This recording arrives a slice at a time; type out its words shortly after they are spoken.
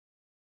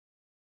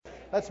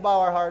Let's bow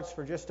our hearts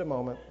for just a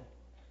moment.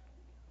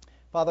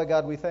 Father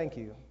God, we thank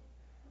you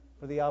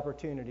for the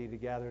opportunity to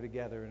gather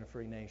together in a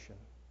free nation.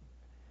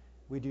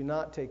 We do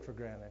not take for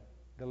granted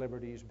the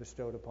liberties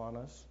bestowed upon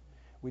us.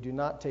 We do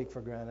not take for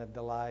granted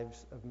the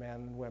lives of men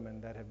and women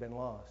that have been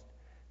lost,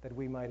 that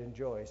we might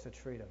enjoy such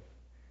freedom.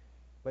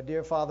 But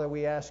dear Father,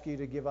 we ask you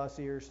to give us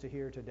ears to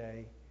hear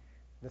today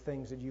the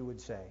things that you would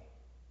say.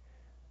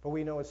 For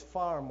we know it's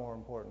far more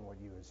important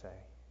what you would say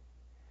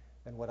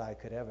than what I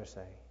could ever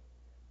say.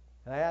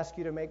 And I ask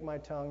you to make my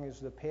tongue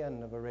as the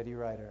pen of a ready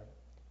writer,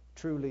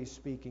 truly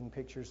speaking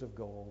pictures of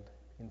gold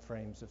in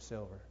frames of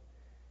silver.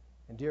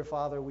 And dear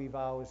Father, we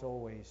vow as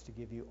always to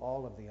give you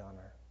all of the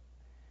honor.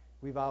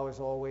 We vow as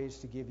always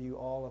to give you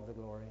all of the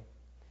glory.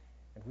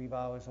 And we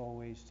vow as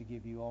always to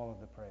give you all of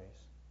the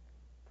praise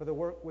for the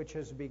work which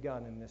has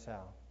begun in this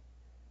hour,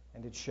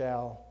 and it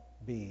shall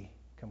be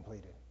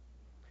completed.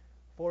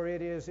 For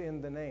it is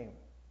in the name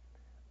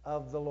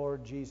of the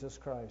Lord Jesus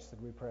Christ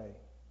that we pray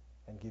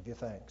and give you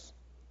thanks.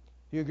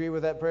 Do you agree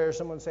with that prayer?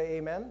 Someone say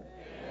amen.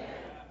 Amen.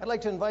 I'd like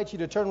to invite you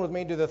to turn with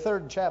me to the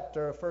 3rd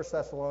chapter of 1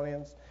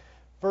 Thessalonians.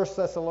 1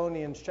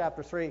 Thessalonians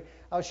chapter 3.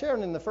 I was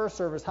sharing in the first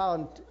service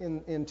how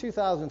in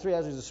 2003,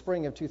 as it was the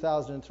spring of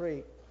 2003,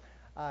 it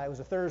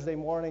was a Thursday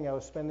morning, I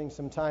was spending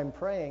some time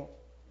praying,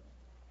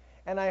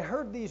 and I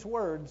heard these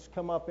words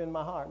come up in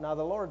my heart. Now,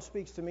 the Lord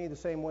speaks to me the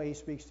same way He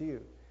speaks to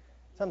you.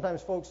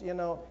 Sometimes folks,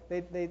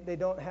 they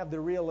don't have the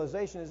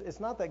realization. It's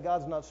not that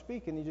God's not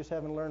speaking, you just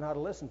haven't learned how to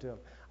listen to Him.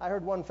 I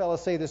heard one fellow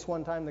say this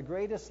one time, the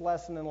greatest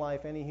lesson in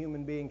life any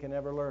human being can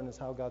ever learn is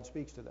how God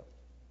speaks to them.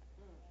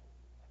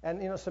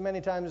 And, so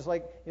many times it's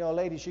like, a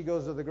lady, she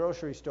goes to the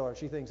grocery store.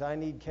 She thinks, I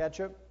need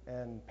ketchup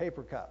and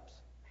paper cups.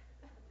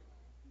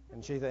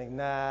 And she thinks,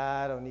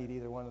 nah, I don't need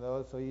either one of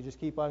those. So you just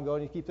keep on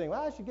going. You keep thinking,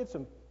 well, I should get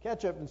some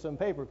ketchup and some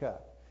paper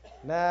cups.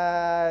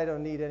 Nah, I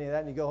don't need any of that.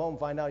 And you go home and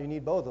find out you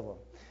need both of them.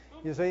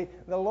 You see,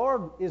 the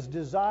Lord is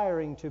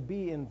desiring to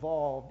be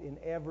involved in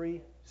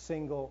every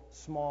single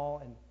small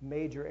and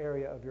major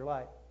area of your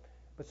life.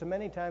 But so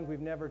many times we've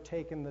never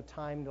taken the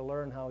time to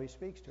learn how He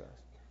speaks to us.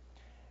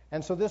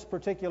 And so this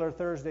particular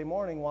Thursday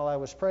morning, while I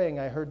was praying,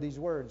 I heard these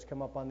words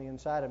come up on the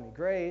inside of me.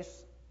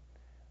 Grace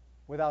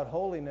without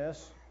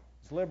holiness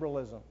is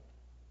liberalism.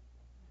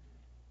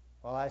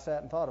 Well, I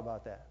sat and thought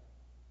about that,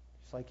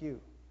 just like you.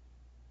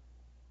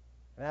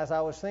 And as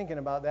I was thinking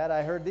about that,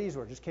 I heard these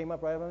words. Just came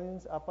up right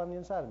up on the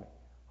inside of me.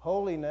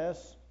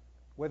 Holiness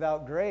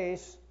without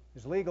grace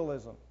is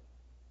legalism.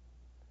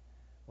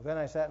 Well, then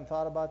I sat and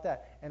thought about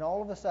that. And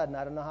all of a sudden,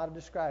 I don't know how to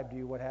describe to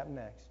you what happened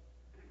next.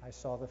 I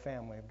saw the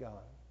family of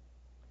God.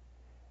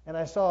 And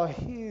I saw a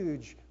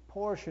huge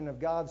portion of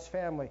God's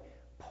family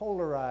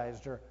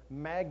polarized or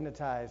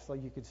magnetized,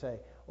 like you could say,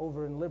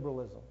 over in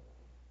liberalism.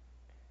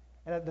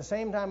 And at the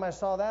same time I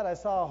saw that, I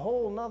saw a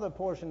whole other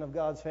portion of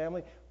God's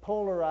family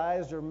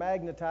polarized or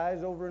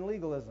magnetized over in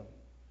legalism.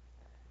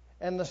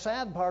 And the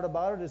sad part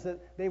about it is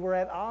that they were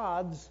at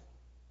odds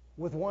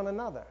with one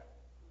another.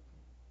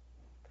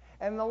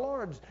 And the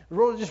Lord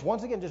just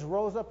once again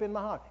rose up in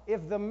my heart.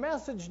 If the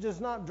message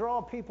does not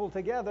draw people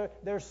together,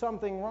 there's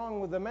something wrong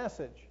with the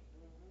message.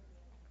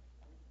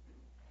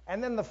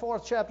 And then the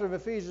 4th chapter of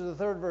Ephesians,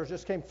 the 3rd verse,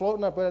 just came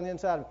floating up right on the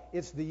inside of me.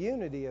 It's the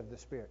unity of the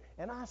Spirit.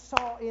 And I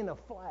saw in a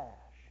flash,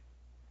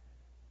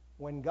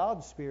 when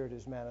God's Spirit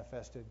is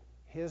manifested,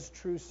 His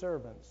true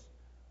servants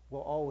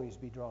will always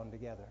be drawn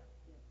together.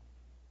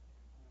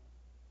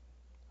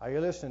 Are you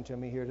listening to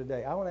me here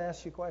today? I want to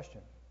ask you a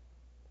question.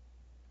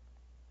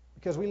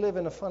 Because we live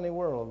in a funny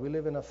world. We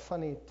live in a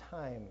funny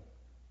time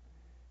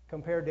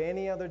compared to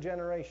any other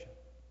generation.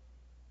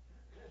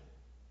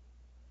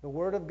 The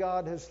Word of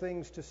God has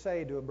things to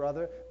say to a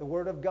brother. The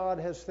Word of God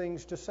has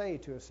things to say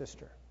to a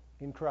sister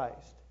in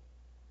Christ.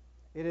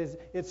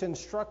 It's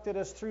instructed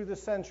us through the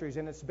centuries,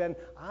 and it's been,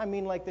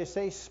 like they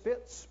say,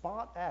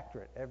 spot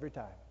accurate every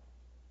time.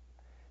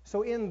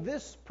 So in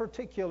this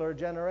particular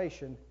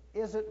generation,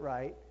 is it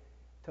right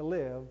to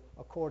live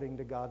according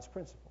to God's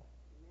principle?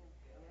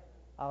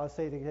 I'll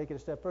say to take it a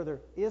step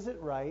further, is it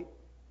right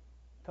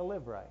to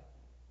live right?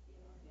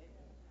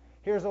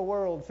 Here's a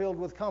world filled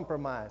with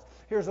compromise.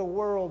 Here's a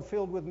world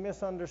filled with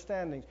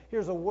misunderstandings.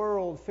 Here's a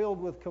world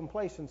filled with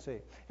complacency.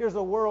 Here's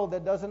a world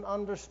that doesn't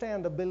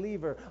understand a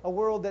believer. A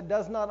world that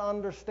does not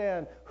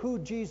understand who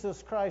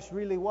Jesus Christ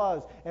really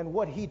was and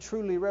what He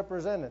truly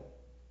represented.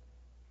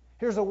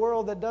 Here's a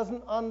world that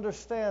doesn't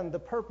understand the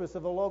purpose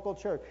of a local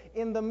church.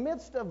 In the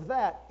midst of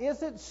that,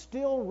 is it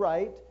still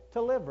right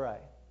to live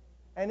right?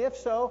 And if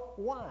so,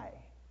 why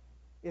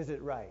is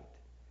it right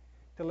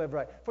to live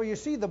right? For you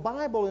see, the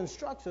Bible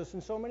instructs us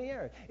in so many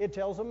areas. It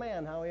tells a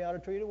man how he ought to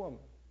treat a woman,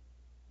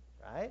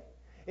 right?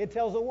 It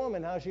tells a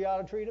woman how she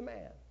ought to treat a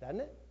man, doesn't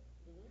it?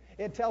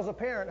 It tells a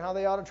parent how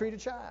they ought to treat a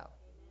child.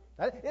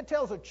 Right? It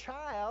tells a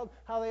child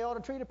how they ought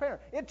to treat a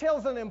parent. It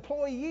tells an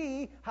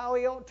employee how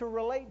he ought to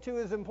relate to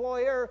his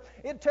employer.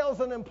 It tells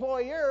an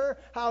employer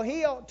how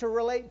he ought to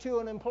relate to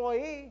an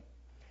employee.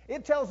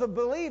 It tells a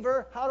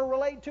believer how to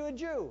relate to a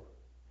Jew.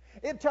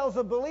 It tells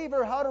a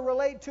believer how to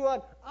relate to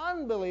an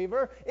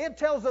unbeliever. It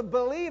tells a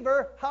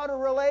believer how to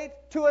relate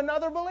to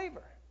another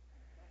believer.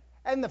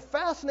 And the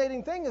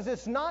fascinating thing is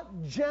it's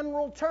not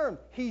general terms.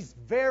 He's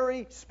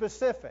very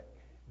specific.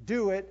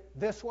 Do it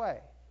this way.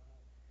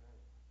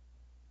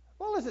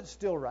 Well, is it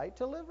still right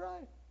to live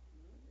right?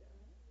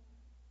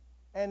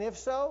 And if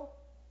so,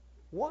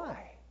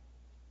 why?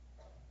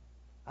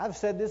 I've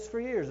said this for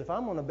years. If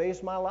I'm going to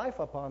base my life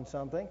upon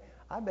something,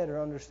 I better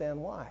understand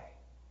why.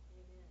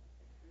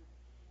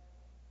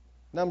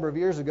 A number of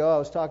years ago, I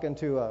was talking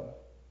to a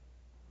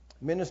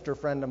minister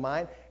friend of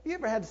mine. Have you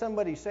ever had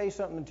somebody say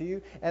something to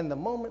you, and the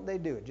moment they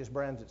do, it just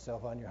brands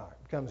itself on your heart,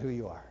 becomes who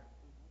you are?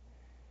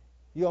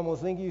 You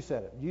almost think you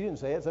said it. You didn't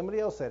say it. Somebody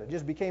else said it. It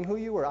just became who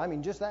you were. I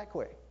mean, just that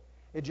quick.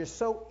 It just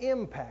so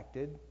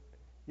impacted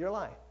your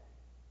life.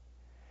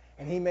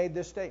 And he made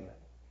this statement.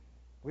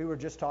 We were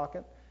just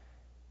talking.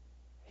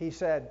 He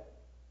said,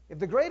 if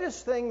the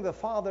greatest thing the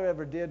Father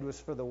ever did was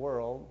for the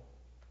world,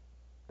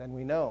 then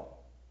we know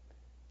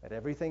that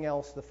everything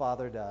else the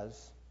Father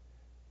does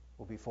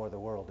will be for the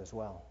world as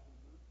well.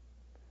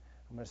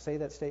 I'm going to say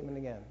that statement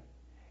again.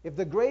 If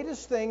the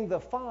greatest thing the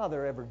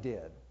Father ever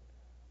did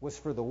was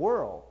for the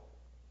world,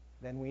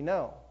 then we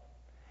know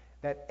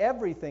that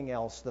everything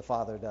else the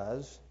Father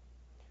does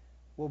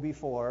will be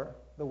for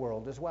the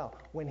world as well.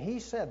 When he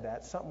said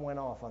that, something went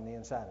off on the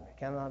inside of me.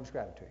 Cannot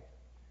describe it to you.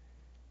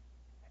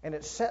 And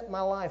it set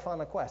my life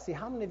on a quest. See,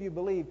 how many of you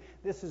believe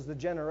this is the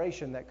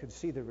generation that could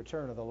see the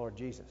return of the Lord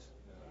Jesus?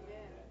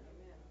 Amen.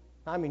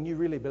 I mean, you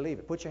really believe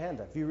it. Put your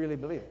hand up if you really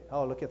believe it.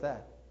 Oh, look at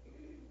that.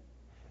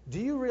 Do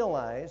you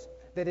realize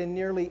that in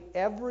nearly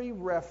every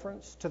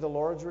reference to the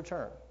Lord's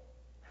return,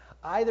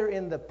 either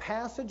in the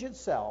passage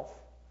itself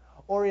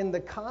or in the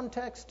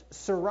context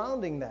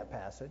surrounding that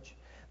passage,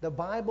 the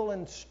Bible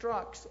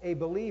instructs a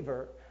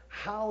believer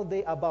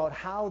about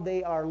how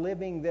they are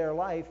living their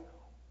life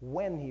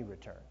when he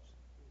returns?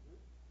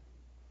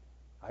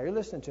 Are you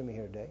listening to me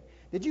here today?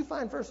 Did you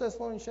find 1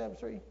 Thessalonians chapter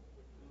 3?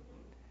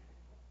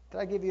 Did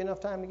I give you enough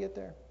time to get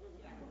there?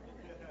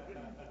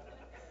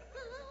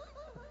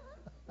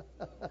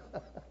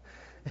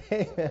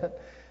 Amen.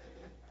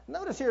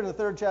 Notice here in the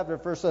 3rd chapter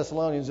of 1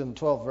 Thessalonians in the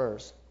 12th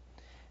verse,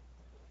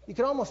 you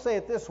can almost say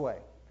it this way.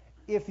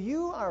 If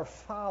you are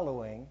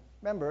following,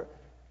 remember,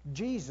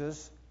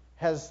 Jesus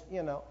has,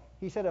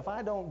 he said, if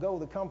I don't go,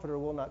 the Comforter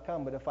will not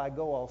come, but if I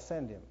go, I'll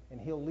send him,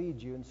 and he'll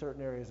lead you in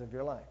certain areas of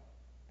your life.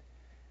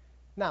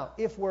 Now,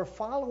 if we're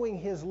following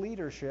his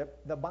leadership,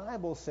 the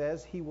Bible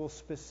says he will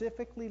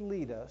specifically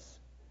lead us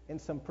in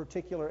some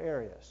particular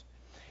areas.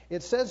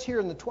 It says here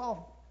in the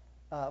 12th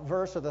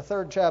verse of the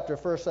 3rd chapter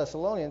of 1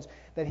 Thessalonians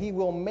that he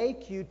will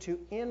make you to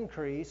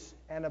increase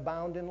and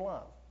abound in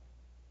love.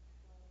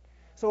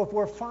 So if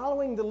we're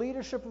following the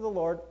leadership of the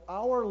Lord,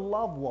 our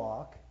love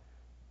walk,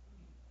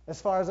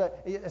 as far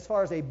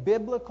as a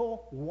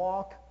biblical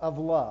walk of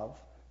love,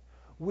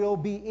 will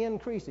be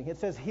increasing. It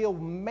says he'll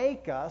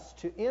make us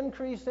to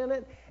increase in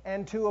it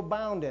and to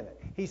abound in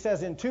it. He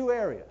says in 2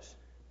 areas.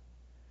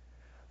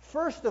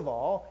 First of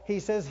all, he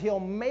says he'll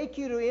make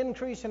you to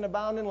increase and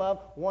abound in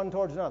love one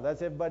towards another.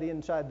 That's everybody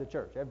inside the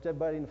church. That's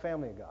everybody in the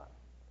family of God.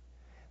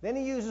 Then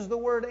he uses the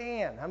word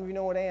and. How many of you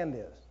know what and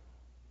is?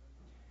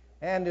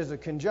 And is a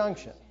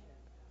conjunction.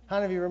 How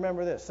many of you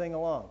remember this? Sing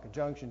along.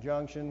 Conjunction,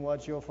 junction,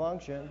 what's your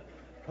function?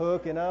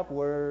 Hooking up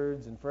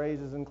words and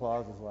phrases and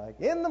clauses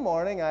like, in the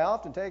morning I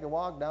often take a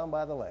walk down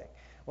by the lake,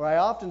 where I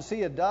often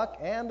see a duck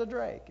and a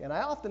drake, and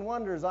I often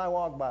wonder as I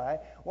walk by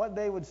what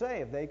they would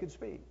say if they could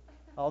speak.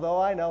 Although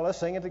I know, let's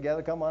sing it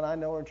together. Come on, I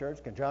know we're in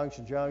church.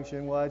 Conjunction,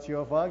 junction, what's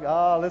your function?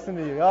 Oh, listen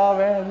to you. Oh,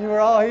 man, you were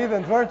all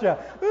heathens, weren't you?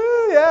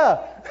 Ooh,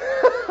 yeah.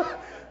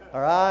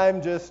 Or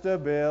I'm just a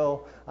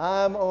bill.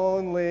 I'm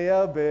only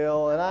a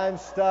bill, and I'm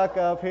stuck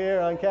up here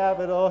on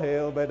Capitol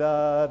Hill.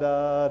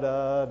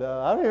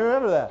 Ba-da-da-da-da. I don't even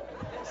remember that.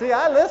 See,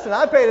 I listened.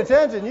 I paid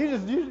attention.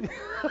 You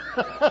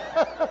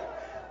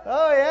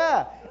Oh,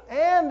 yeah.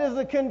 And is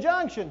a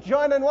conjunction.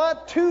 Joining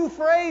what? 2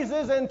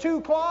 phrases and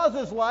 2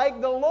 clauses like,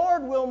 the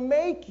Lord will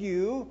make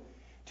you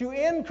to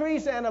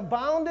increase and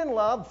abound in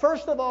love,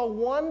 first of all,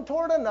 one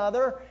toward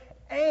another,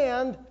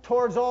 and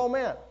towards all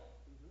men.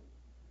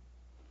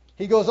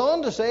 He goes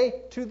on to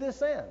say, to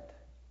this end.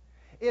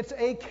 It's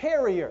a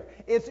carrier.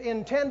 It's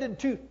intended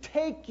to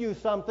take you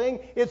something.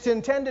 It's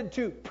intended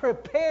to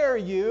prepare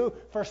you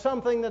for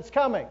something that's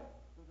coming.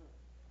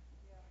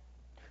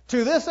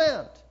 To this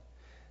end,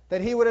 that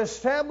he would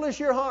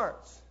establish your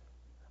hearts,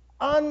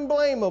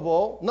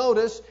 unblameable,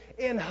 notice,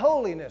 in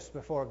holiness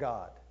before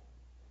God.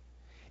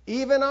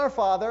 Even our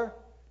Father,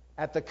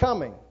 at the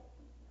coming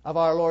of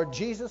our Lord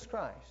Jesus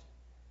Christ,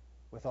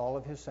 with all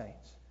of his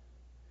saints.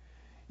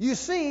 You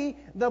see,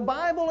 the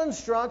Bible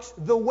instructs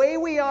the way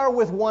we are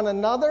with one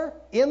another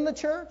in the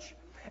church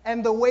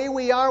and the way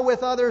we are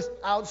with others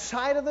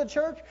outside of the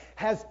church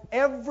has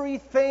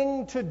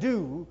everything to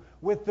do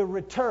with the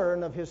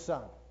return of his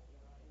Son.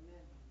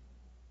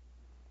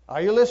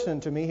 Are you listening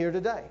to me here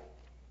today?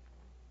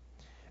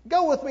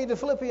 Go with me to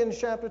Philippians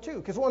chapter 2,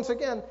 because once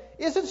again,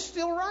 is it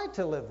still right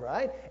to live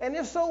right? And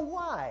if so,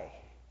 why?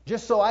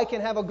 Just so I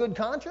can have a good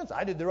conscience?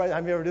 I did the right.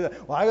 Have you ever do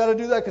that? Well, I got to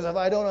do that because if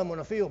I don't, I'm going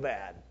to feel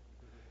bad.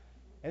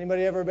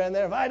 Anybody ever been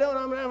there? If I don't,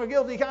 I'm going to have a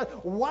guilty conscience.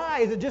 Why?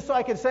 Is it just so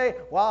I can say,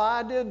 well,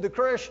 I did the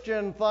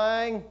Christian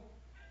thing?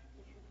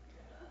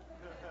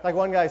 Like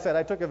one guy said,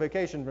 I took a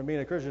vacation from being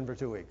a Christian for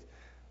 2 weeks.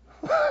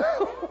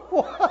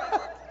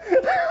 What?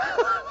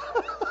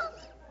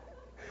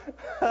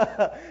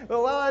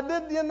 Well,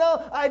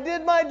 I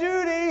did my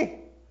duty.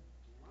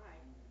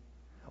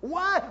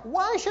 Why?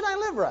 Why should I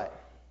live right?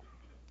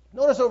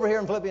 Notice over here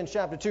in Philippians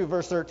chapter 2,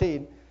 verse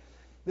 13.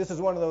 This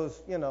is one of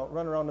those,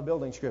 run around the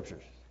building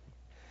scriptures.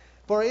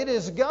 For it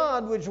is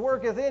God which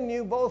worketh in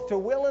you both to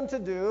will and to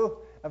do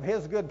of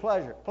his good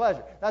pleasure.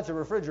 Pleasure. That's a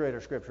refrigerator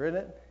scripture,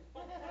 isn't it?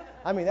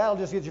 I mean, that'll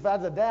just get you fat.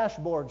 That's a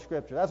dashboard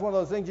scripture. That's one of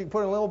those things you can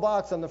put in a little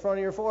box on the front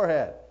of your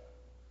forehead.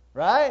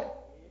 Right?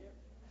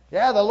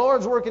 Yeah, the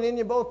Lord's working in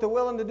you both to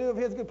will and to do of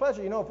his good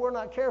pleasure. If we're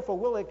not careful,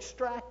 we'll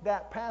extract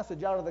that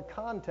passage out of the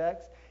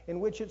context in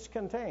which it's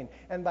contained.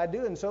 And by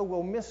doing so,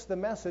 we'll miss the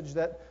message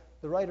that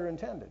the writer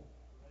intended.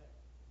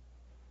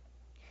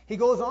 He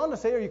goes on to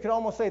say, or you could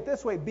almost say it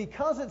this way,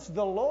 because it's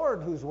the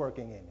Lord who's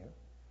working in you,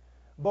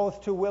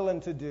 both to will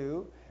and to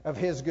do of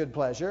his good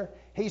pleasure,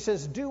 he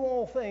says, do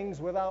all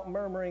things without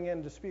murmuring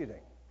and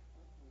disputing.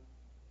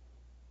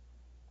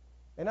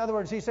 In other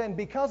words, he's saying,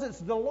 because it's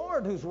the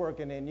Lord who's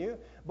working in you,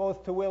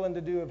 both to will and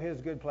to do of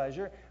his good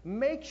pleasure,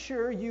 make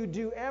sure you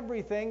do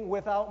everything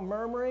without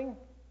murmuring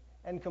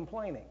and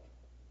complaining.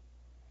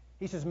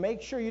 He says,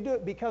 make sure you do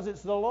it because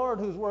it's the Lord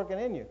who's working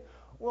in you.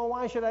 Well,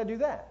 why should I do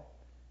that?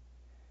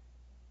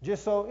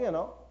 Just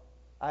so,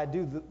 I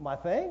do my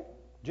thing?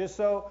 Just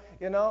so,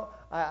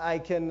 I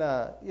can,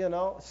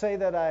 say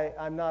that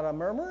I'm not a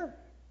murmurer?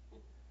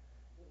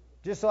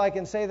 Just so I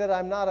can say that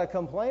I'm not a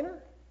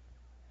complainer?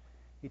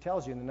 He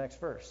tells you in the next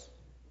verse.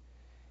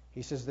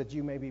 He says that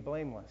you may be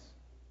blameless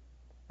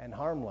and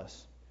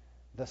harmless,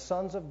 the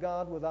sons of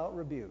God without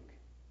rebuke,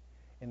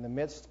 in the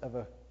midst of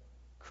a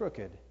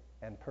crooked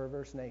and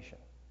perverse nation,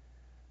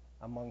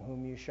 among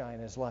whom you shine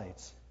as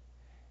lights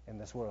in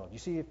this world. You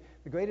see, if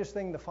the greatest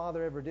thing the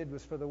Father ever did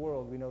was for the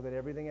world, we know that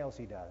everything else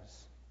he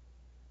does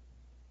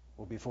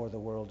will be for the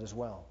world as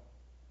well.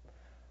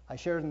 I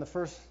shared in the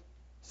first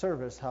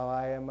service how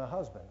I am a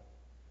husband,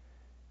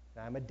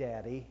 I'm a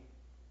daddy,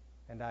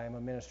 and I am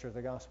a minister of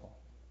the gospel.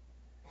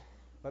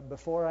 But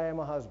before I am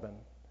a husband,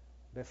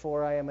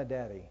 before I am a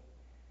daddy,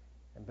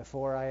 and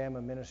before I am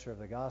a minister of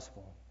the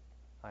gospel,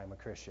 I am a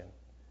Christian.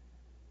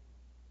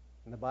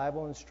 And the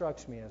Bible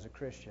instructs me as a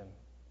Christian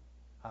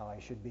how I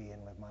should be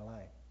and live my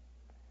life.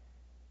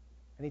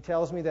 And he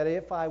tells me that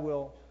if I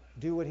will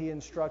do what he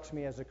instructs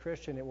me as a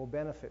Christian, it will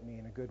benefit me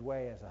in a good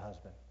way as a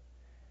husband.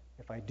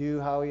 If I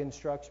do how he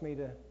instructs me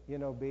to,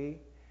 be,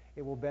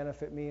 it will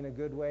benefit me in a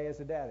good way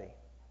as a daddy.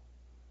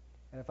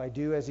 And if I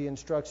do as he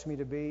instructs me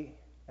to be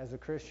as a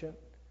Christian,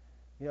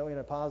 in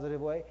a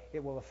positive way,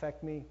 it will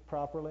affect me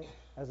properly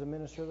as a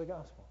minister of the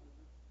gospel.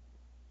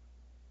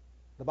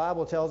 The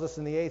Bible tells us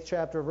in the 8th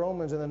chapter of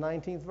Romans in the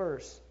 19th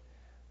verse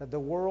that the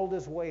world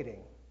is waiting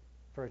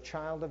for a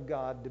child of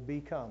God to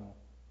become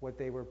what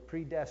they were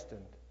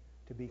predestined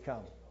to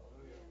become,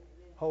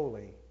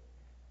 holy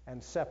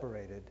and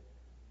separated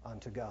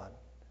unto God.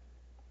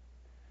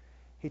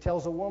 He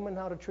tells a woman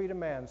how to treat a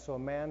man so a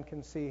man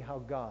can see how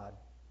God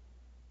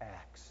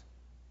acts.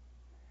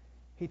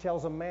 He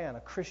tells a man,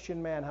 a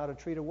Christian man, how to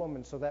treat a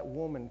woman so that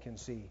woman can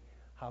see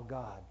how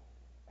God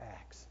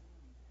acts.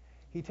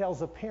 He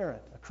tells a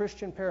parent, a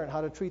Christian parent,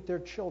 how to treat their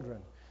children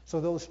so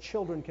those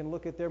children can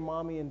look at their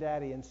mommy and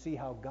daddy and see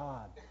how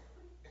God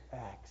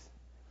acts.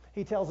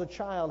 He tells a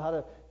child how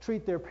to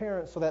treat their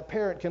parent so that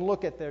parent can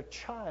look at their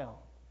child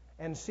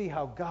and see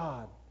how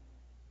God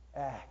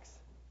acts.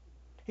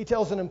 He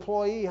tells an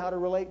employee how to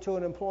relate to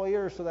an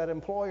employer so that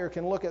employer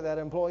can look at that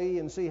employee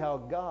and see how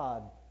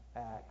God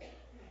acts.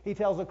 He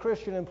tells a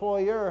Christian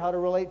employer how to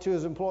relate to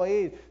his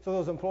employees so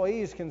those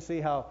employees can see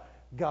how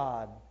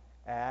God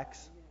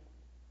acts.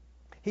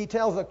 He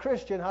tells a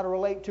Christian how to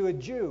relate to a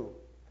Jew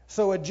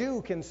so a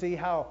Jew can see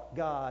how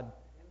God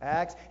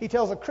acts. He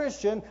tells a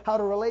Christian how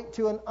to relate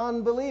to an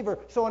unbeliever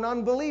so an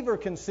unbeliever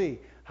can see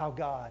how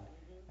God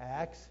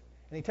acts.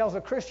 And he tells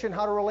a Christian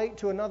how to relate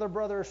to another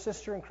brother or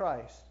sister in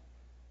Christ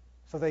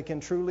so they can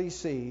truly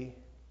see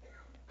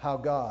how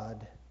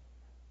God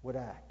would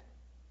act.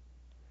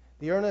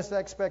 The earnest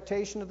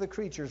expectation of the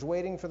creatures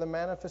waiting for the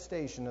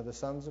manifestation of the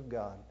sons of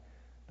God.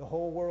 The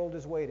whole world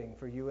is waiting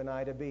for you and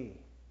I to be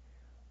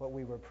what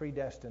we were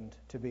predestined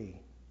to be,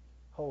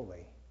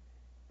 holy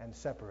and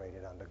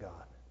separated unto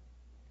God.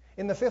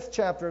 In the 5th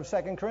chapter of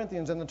 2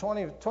 Corinthians, in the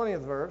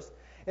 20th verse,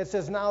 it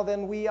says, now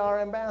then we are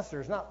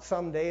ambassadors, not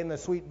someday in the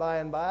sweet by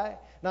and by,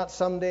 not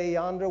someday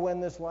yonder when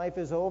this life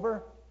is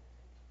over.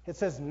 It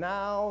says,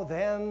 now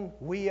then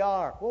we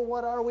are. Well,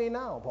 what are we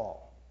now,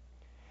 Paul?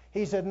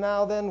 He said,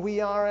 now then we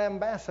are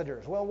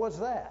ambassadors. Well, what's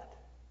that?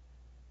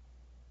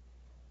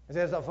 Is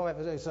that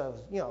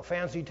a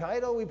fancy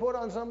title we put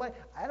on somebody?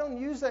 I don't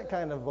use that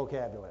kind of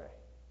vocabulary.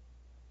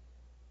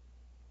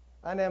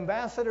 An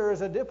ambassador is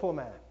a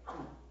diplomat.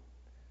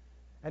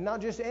 And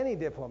not just any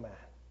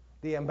diplomat.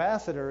 The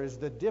ambassador is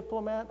the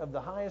diplomat of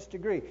the highest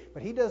degree.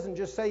 But he doesn't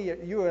just say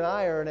you and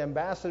I are an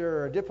ambassador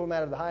or a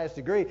diplomat of the highest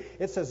degree.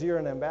 It says you're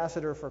an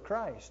ambassador for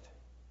Christ.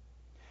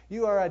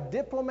 You are a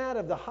diplomat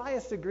of the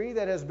highest degree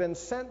that has been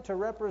sent to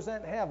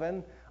represent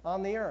heaven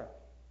on the earth.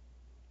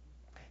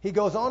 He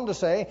goes on to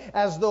say,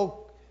 as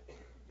though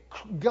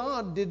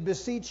God did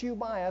beseech you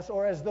by us,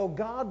 or as though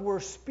God were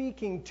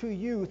speaking to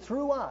you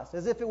through us,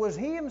 as if it was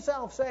He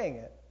Himself saying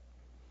it.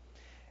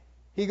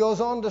 He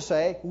goes on to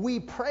say, we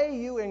pray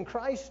you in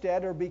Christ's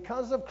stead, or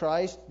because of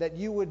Christ, that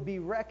you would be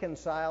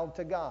reconciled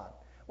to God.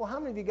 Well, how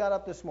many of you got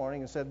up this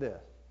morning and said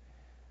this?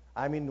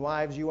 I mean,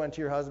 wives, you went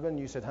to your husband and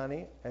you said,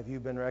 honey, have you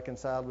been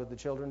reconciled with the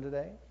children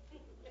today?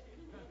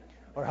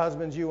 Or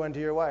husbands, you went to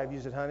your wife,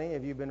 you said, honey,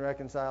 have you been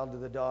reconciled to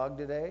the dog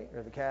today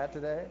or the cat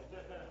today?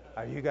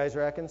 Are you guys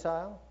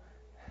reconciled?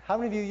 How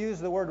many of you use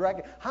the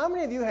word How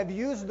many of you have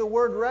used the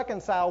word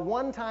reconcile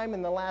one time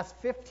in the last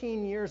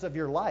 15 years of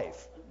your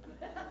life?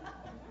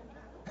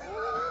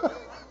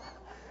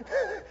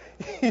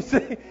 You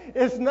see,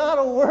 it's not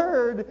a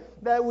word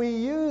that we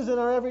use in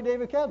our everyday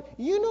vocabulary.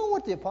 You know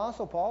what the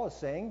Apostle Paul is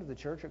saying to the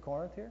church at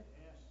Corinth here?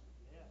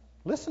 Yes.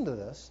 Listen to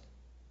this.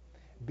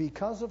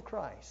 Because of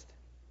Christ,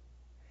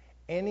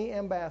 any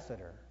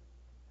ambassador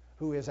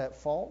who is at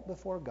fault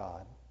before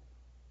God,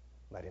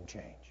 let him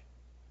change.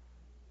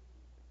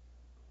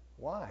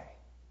 Why?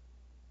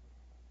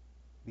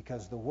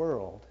 Because the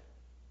world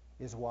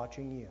is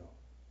watching you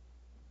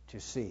to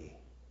see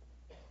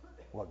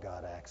what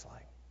God acts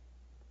like.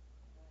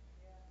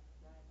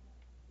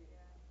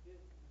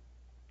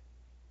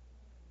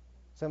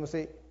 Someone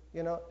say,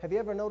 have you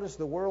ever noticed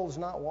the world's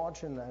not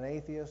watching an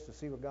atheist to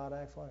see what God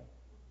acts like?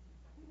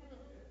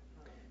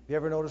 Have you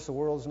ever noticed the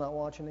world's not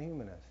watching a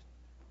humanist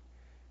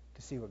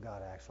to see what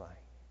God acts like?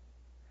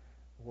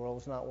 The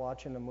world's not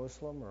watching a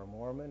Muslim or a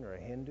Mormon or a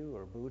Hindu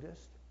or a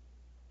Buddhist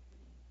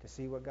to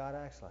see what God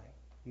acts like.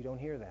 You don't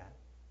hear that.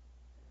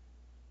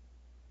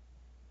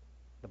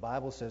 The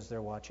Bible says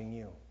they're watching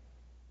you.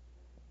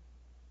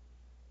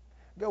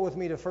 Go with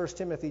me to 1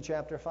 Timothy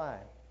chapter 5.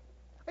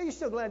 Are you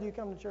still glad you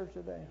come to church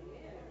today?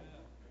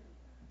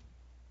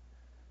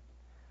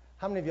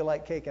 How many of you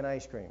like cake and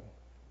ice cream?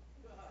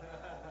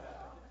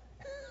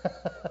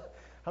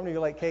 How many of you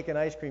like cake and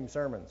ice cream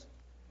sermons?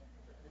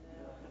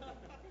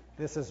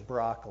 This is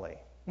broccoli.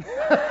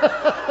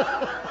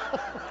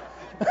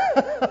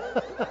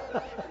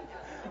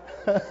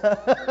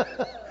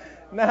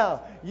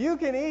 Now, you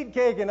can eat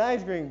cake and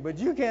ice cream, but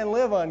you can't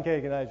live on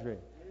cake and ice cream.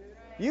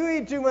 You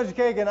eat too much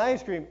cake and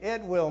ice cream,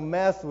 it will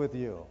mess with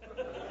you.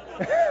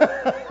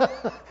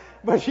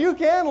 But you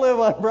can live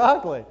on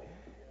broccoli.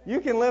 You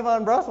can live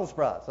on Brussels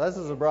sprouts. This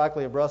is a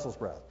broccoli of Brussels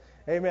sprouts.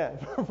 Amen.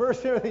 1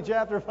 Timothy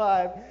chapter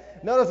 5.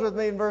 Notice with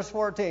me in verse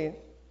 14.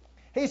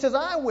 He says,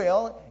 I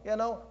will,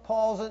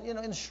 Paul's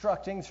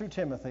instructing through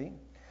Timothy.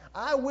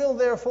 I will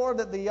therefore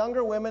that the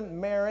younger women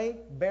marry,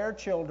 bear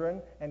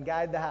children, and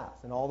guide the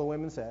house. And all the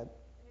women said,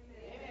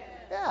 Amen.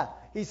 Yeah.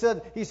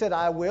 He said,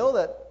 I will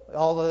that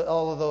all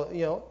of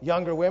the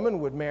younger women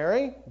would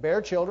marry,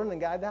 bear children,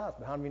 and guide the house.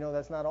 But how many of you know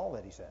that's not all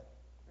that he said?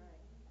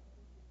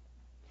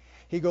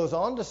 He goes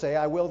on to say,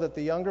 I will that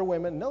the younger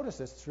women, notice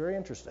this, it's very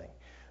interesting,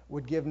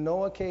 would give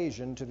no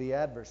occasion to the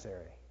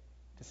adversary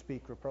to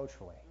speak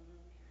reproachfully.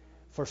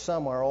 For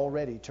some are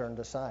already turned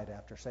aside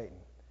after Satan.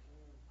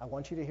 I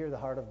want you to hear the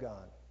heart of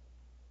God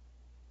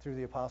through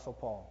the Apostle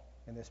Paul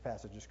in this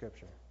passage of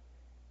Scripture.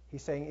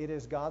 He's saying it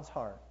is God's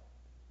heart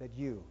that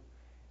you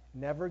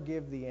never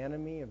give the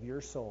enemy of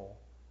your soul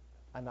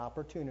an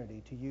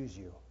opportunity to use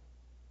you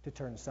to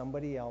turn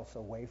somebody else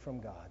away from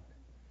God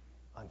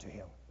unto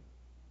Him.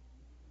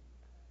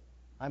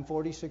 I'm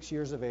 46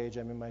 years of age.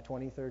 I'm in my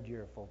 23rd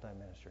year of full-time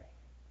ministry.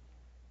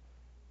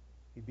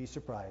 You'd be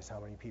surprised how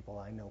many people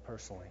I know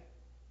personally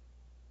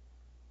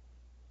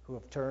who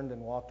have turned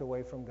and walked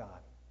away from God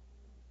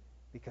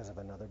because of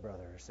another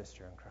brother or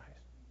sister in Christ.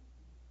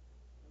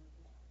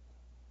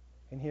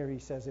 And here he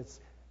says,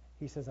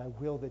 I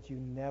will that you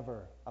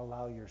never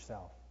allow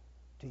yourself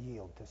to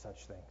yield to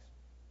such things.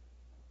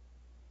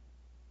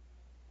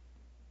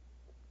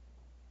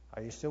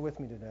 Are you still with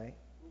me today?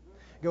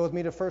 Go with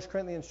me to 1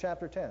 Corinthians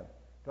chapter 10.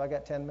 Do I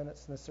got 10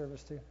 minutes in this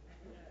service too?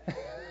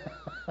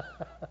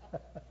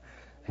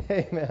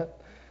 Amen.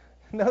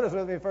 Notice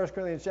with me 1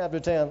 Corinthians chapter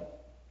 10,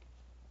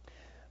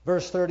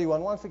 verse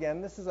 31. Once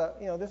again, this is a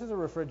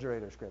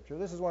refrigerator scripture.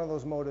 This is one of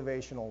those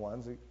motivational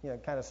ones. It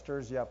kind of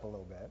stirs you up a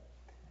little bit.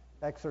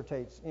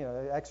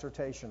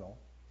 Exhortational.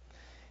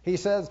 He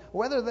says,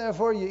 whether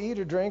therefore you eat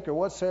or drink or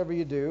whatsoever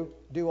you do,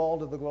 do all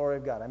to the glory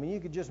of God. I mean,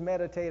 you could just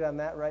meditate on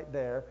that right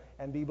there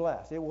and be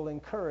blessed. It will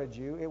encourage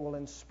you. It will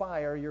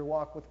inspire your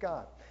walk with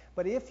God.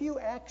 But if you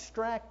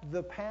extract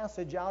the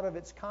passage out of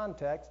its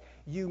context,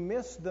 you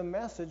miss the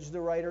message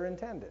the writer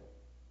intended.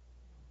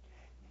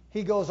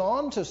 He goes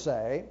on to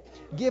say,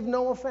 give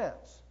no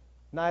offense,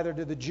 neither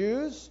to the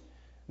Jews,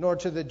 nor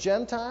to the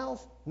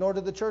Gentiles, nor to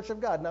the church of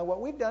God. Now,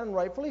 what we've done,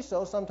 rightfully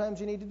so, sometimes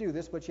you need to do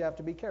this, but you have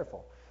to be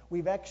careful.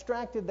 We've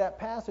extracted that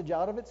passage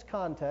out of its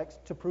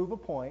context to prove a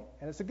point,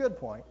 and it's a good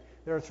point,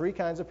 there are three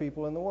kinds of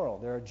people in the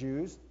world. There are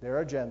Jews, there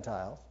are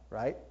Gentiles,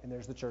 right? And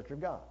there's the Church of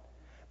God.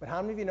 But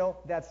how many of you know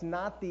that's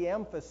not the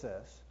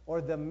emphasis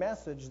or the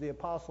message the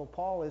Apostle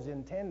Paul is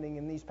intending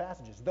in these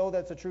passages, though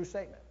that's a true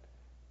statement?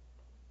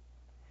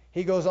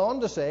 He goes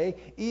on to say,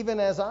 even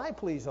as I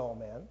please all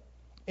men,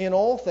 in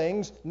all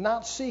things,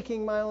 not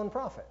seeking my own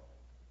profit,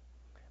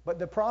 but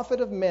the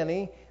profit of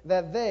many,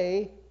 that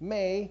they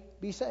may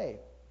be saved.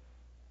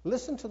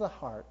 Listen to the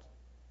heart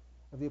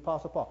of the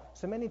Apostle Paul.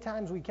 So many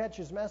times we catch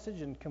his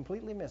message and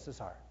completely miss his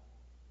heart.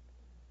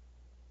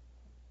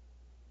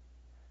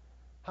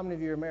 How many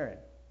of you are married?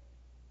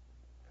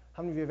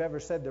 How many of you have ever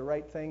said the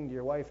right thing to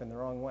your wife in the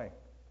wrong way?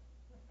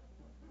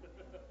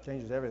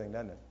 Changes everything,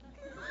 doesn't it?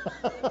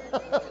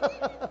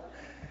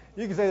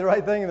 You can say the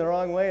right thing in the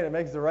wrong way and it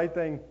makes the right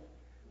thing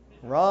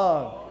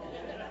wrong.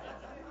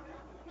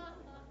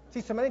 See,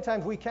 so many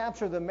times we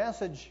capture the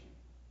message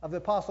of the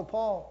Apostle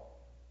Paul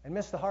and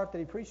miss the heart that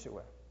he preached it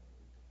with.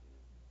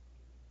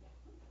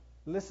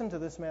 Listen to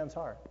this man's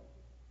heart.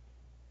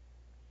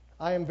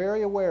 I am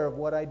very aware of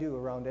what I do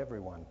around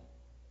everyone,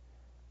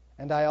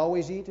 and I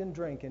always eat and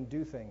drink and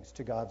do things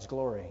to God's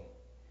glory,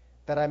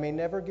 that I may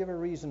never give a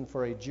reason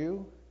for a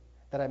Jew,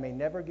 that I may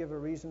never give a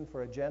reason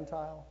for a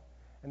Gentile,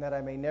 and that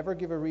I may never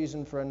give a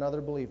reason for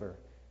another believer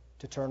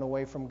to turn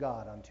away from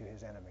God unto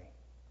his enemy,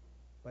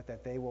 but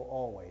that they will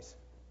always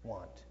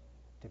want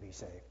to be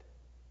saved.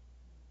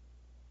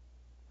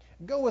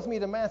 Go with me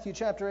to Matthew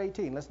chapter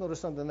 18. Let's notice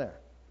something there.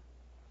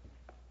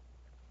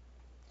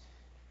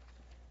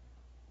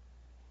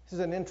 This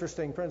is an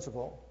interesting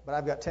principle, but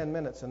I've got 10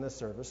 minutes in this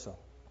service, so.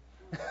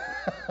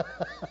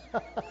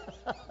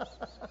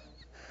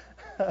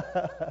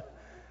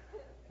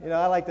 You know,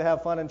 I like to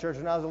have fun in church.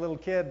 When I was a little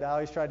kid, I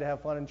always tried to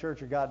have fun in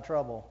church or got in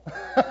trouble.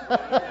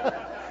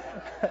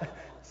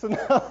 So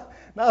now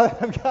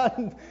that I've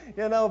gotten,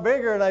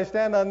 bigger and I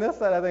stand on this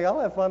side, I think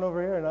I'll have fun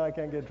over here and now I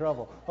can't get in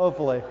trouble,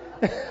 hopefully.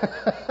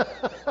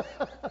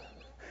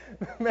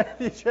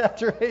 Matthew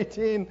chapter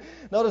 18,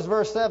 notice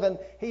verse 7.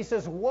 He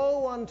says,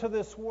 woe unto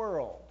this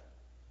world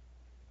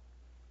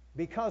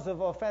because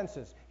of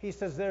offenses. He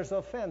says there's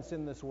offense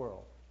in this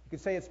world. You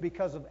could say it's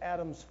because of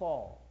Adam's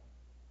fall.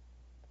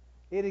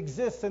 It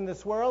exists in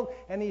this world,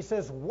 and he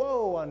says,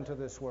 woe unto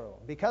this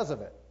world because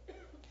of it.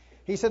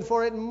 He said,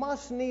 for it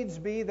must needs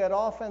be that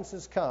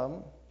offenses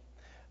come,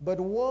 but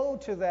woe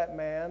to that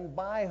man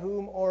by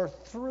whom or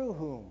through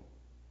whom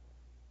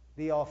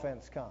the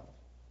offense comes.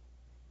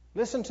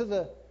 Listen to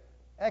the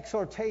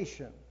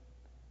exhortation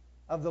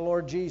of the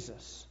Lord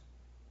Jesus.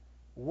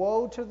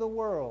 Woe to the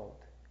world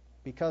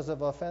because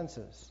of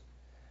offenses,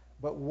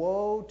 but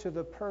woe to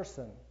the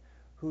person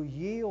who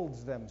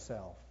yields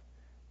themselves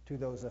to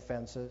those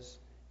offenses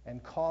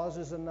and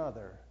causes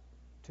another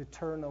to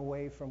turn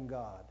away from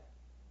God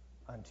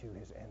unto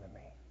his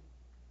enemy.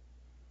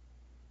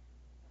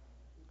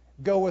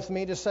 Go with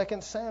me to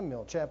 2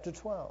 Samuel chapter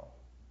 12.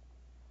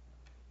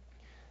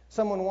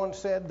 Someone once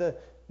said the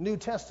New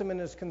Testament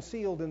is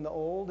concealed in the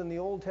Old and the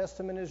Old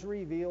Testament is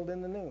revealed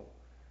in the New.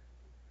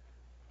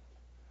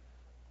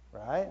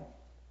 Right?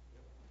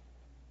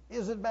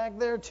 Is it back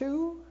there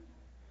too?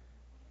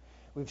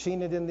 We've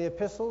seen it in the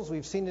epistles.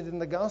 We've seen it in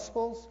the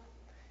Gospels.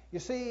 You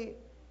see,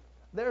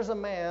 there's a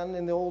man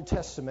in the Old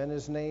Testament.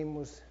 His name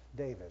was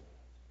David.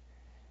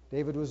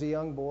 David was a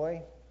young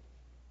boy.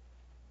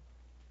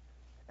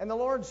 And the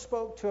Lord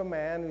spoke to a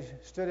man who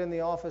stood in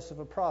the office of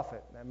a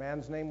prophet. That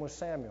man's name was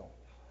Samuel.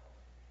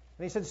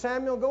 And he said,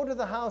 Samuel, go to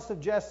the house of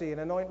Jesse and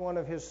anoint one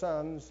of his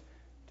sons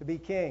to be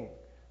king.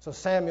 So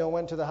Samuel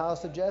went to the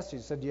house of Jesse.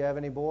 He said, do you have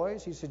any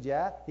boys? He said,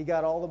 yeah. He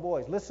got all the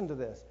boys. Listen to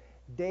this.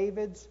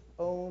 David's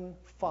own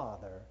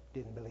father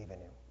didn't believe in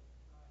him.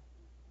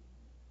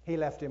 He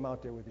left him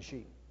out there with the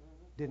sheep.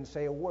 Didn't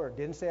say a word.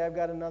 Didn't say, I've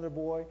got another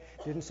boy.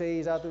 Didn't say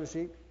he's out there with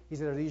sheep. He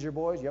said, are these your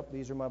boys? Yep,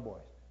 these are my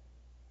boys.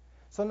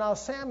 So now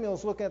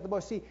Samuel's looking at the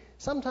boys. See,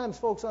 sometimes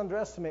folks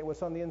underestimate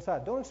what's on the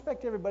inside. Don't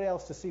expect everybody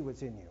else to see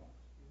what's in you.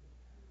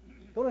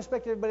 Don't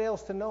expect everybody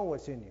else to know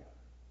what's in you.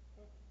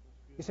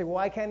 You say, well,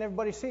 why can't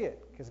everybody see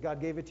it? Because God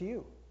gave it to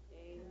you.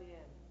 Amen.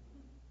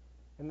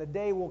 And the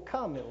day will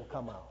come, it will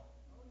come out.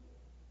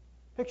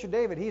 Picture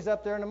David, he's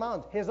up there in the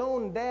mountains. His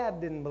own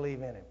dad didn't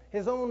believe in him.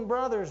 His own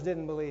brothers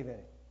didn't believe in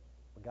him.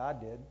 But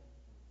God did.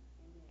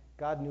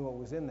 God knew what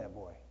was in that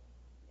boy.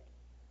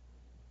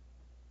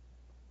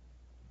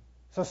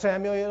 So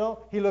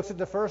Samuel, he looks at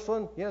the first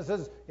one,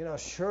 says,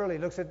 surely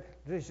this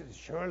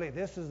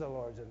is the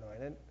Lord's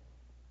anointed.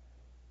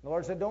 The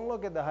Lord said, don't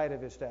look at the height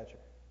of his stature.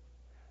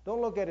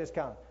 Don't look at his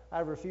count.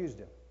 I've refused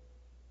him.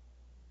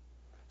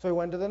 So he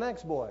went to the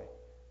next boy.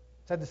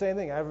 Said the same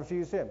thing. I've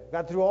refused him.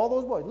 Got through all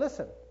those boys.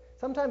 Listen,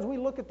 sometimes we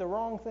look at the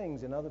wrong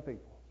things in other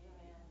people.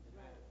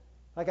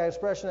 Like an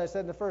expression I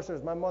said in the first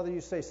service, my mother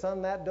used to say,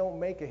 son, that don't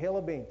make a hill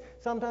of beans.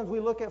 Sometimes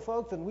we look at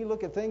folks and we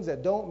look at things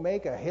that don't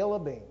make a hill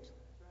of beans.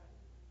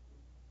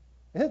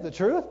 Isn't it the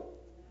truth?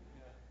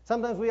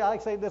 Sometimes I like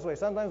to say it this way,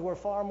 sometimes we're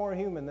far more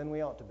human than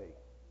we ought to be.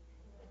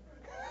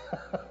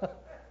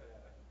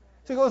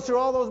 So he goes through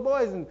all those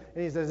boys, and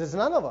he says, it's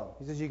none of them.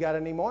 He says, you got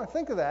any more?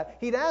 Think of that.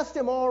 He'd asked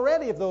him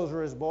already if those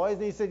were his boys,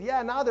 and he said,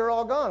 yeah, now they're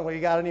all gone. Well, you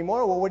got any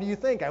more? Well, what do you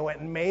think? I went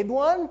and made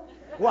one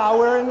while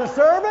we're in the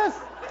service?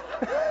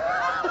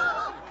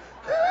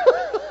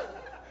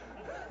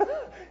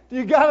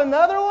 You got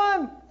another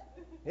one?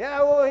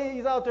 Yeah, well,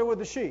 he's out there with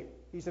the sheep.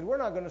 He said, we're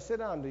not going to sit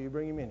down until you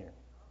bring him in here.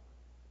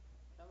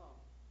 Come on.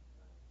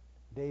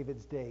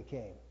 David's day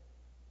came.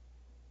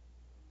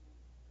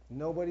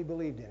 Nobody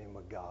believed in him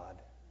but God.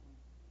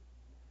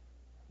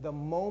 The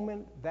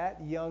moment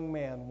that young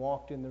man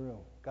walked in the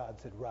room, God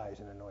said, rise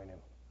and anoint him.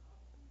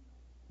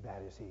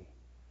 That is he.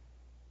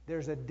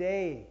 There's a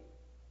day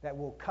that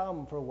will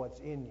come for what's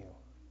in you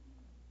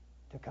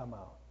to come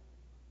out.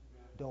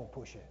 Don't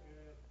push it.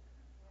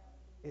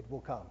 It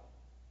will come.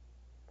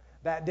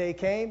 That day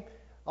came.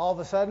 All of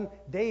a sudden,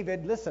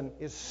 David, listen,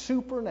 is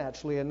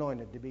supernaturally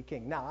anointed to be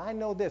king. Now, I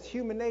know this.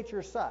 Human nature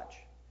is such.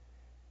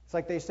 It's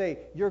like they say,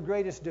 your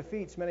greatest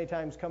defeats many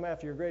times come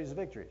after your greatest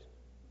victories.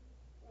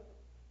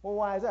 Well,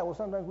 why is that? Well,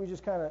 sometimes we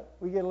just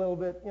we get a little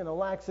bit,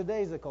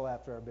 lackadaisical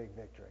after our big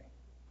victory.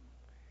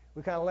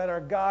 We kind of let our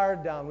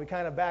guard down. We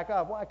kind of back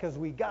off. Why? Because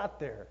we got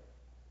there.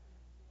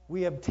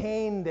 We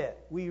obtained it.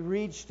 We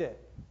reached it.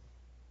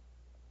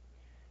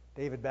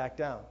 David backed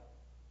down.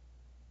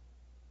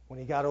 When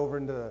he got over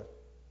into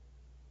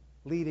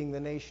leading the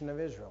nation of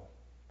Israel.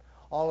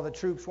 All of the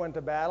troops went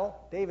to battle.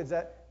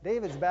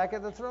 David's back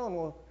at the throne.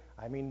 Well,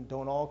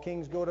 don't all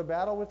kings go to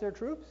battle with their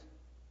troops?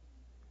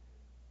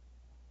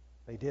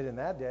 They did in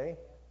that day,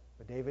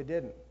 but David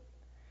didn't.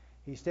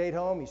 He stayed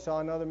home. He saw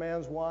another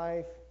man's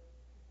wife.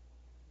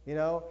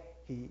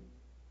 He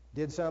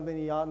did something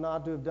he ought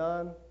not to have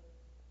done.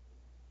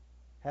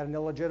 Had an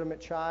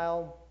illegitimate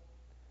child.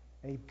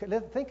 And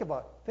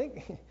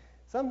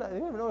sometimes,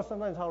 you ever notice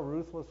sometimes how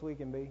ruthless we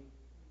can be?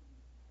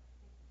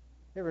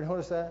 You ever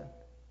notice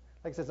that?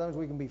 Like I said, sometimes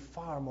we can be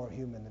far more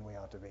human than we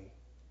ought to be.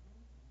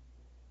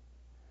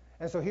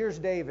 And so here's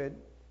David.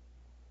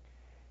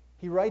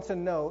 He writes a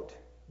note,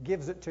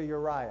 gives it to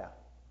Uriah.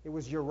 It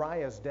was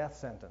Uriah's death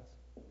sentence.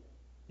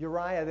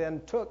 Uriah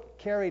then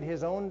carried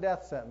his own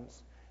death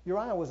sentence.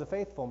 Uriah was a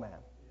faithful man.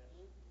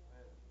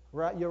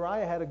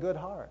 Uriah had a good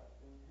heart.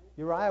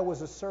 Uriah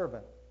was a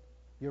servant.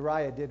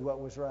 Uriah did what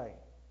was right.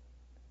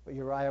 But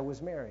Uriah was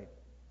married.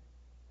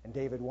 And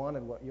David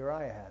wanted what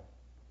Uriah had.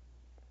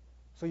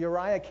 So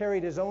Uriah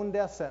carried his own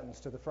death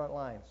sentence to the front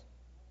lines.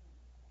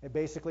 It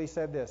basically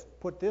said this: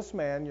 put this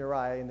man,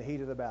 Uriah, in the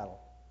heat of the battle.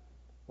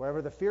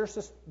 Wherever the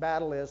fiercest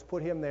battle is,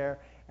 put him there.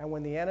 And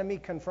when the enemy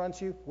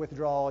confronts you,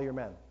 withdraw all your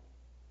men.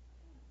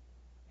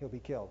 He'll be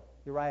killed.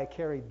 Uriah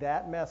carried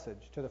that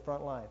message to the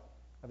front line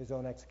of his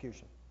own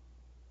execution.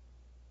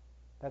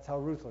 That's how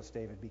ruthless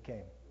David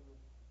became.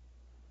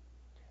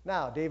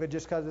 Now, David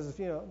just does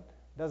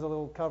a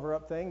little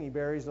cover-up thing. He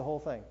buries the whole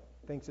thing.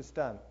 Thinks it's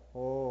done.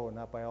 Oh,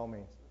 not by all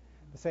means.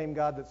 The same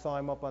God that saw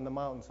him up on the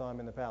mountain saw him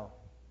in the palace.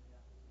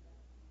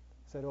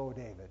 Said, oh,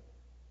 David.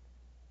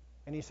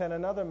 And he sent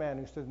another man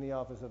who stood in the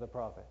office of the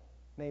prophet,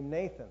 named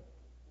Nathan.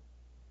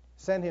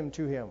 Sent him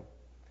to him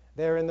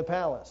there in the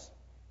palace.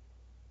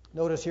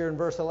 Notice here in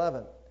verse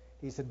 11.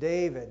 He said,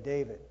 David,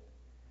 David.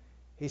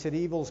 He said,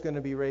 evil's going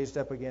to be raised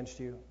up against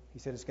you. He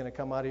said, it's going to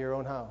come out of your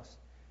own house.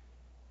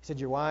 He said,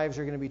 your wives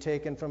are going to be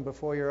taken from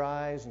before your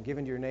eyes and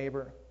given to your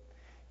neighbor.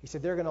 He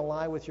said, they're going to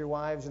lie with your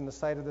wives in the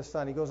sight of the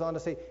sun. He goes on to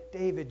say,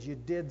 David, you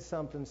did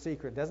something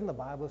secret. Doesn't the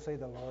Bible say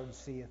the Lord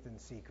seeth in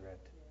secret?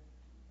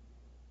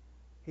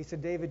 He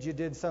said, David, you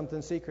did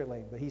something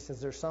secretly. But he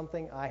says, there's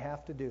something I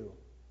have to do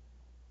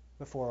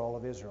before all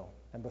of Israel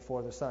and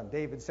before the sun.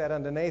 David said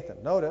unto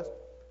Nathan, notice,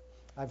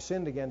 I've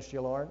sinned against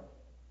you, Lord.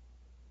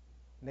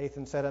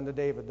 Nathan said unto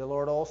David, the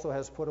Lord also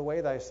has put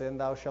away thy sin,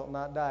 thou shalt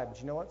not die. But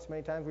you know what? So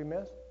many times we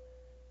miss.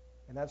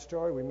 In that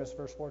story, we miss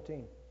verse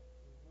 14.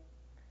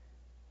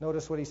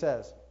 Notice what he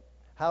says.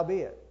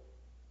 Howbeit,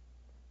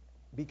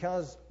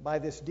 because by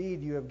this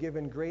deed you have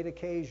given great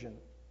occasion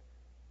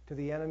to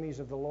the enemies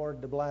of the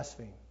Lord to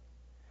blaspheme,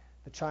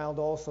 the child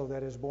also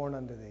that is born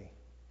unto thee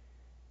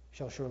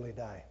shall surely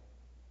die.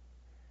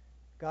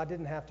 God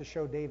didn't have to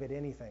show David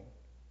anything.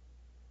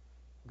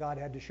 God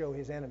had to show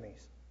his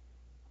enemies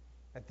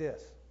that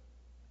this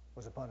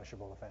was a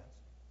punishable offense.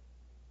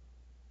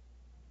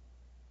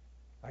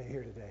 Are you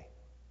here today?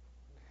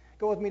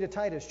 Go with me to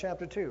Titus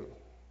chapter 2.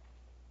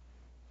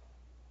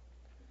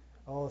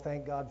 Oh,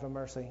 thank God for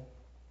mercy.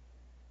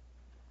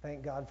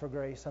 Thank God for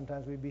grace.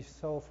 Sometimes we'd be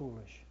so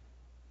foolish.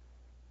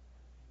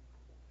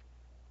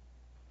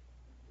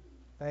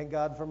 Thank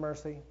God for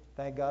mercy.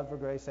 Thank God for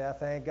grace. I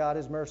thank God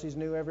his mercy's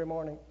new every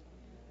morning.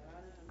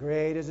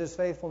 Great is his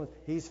faithfulness.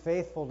 He's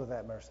faithful to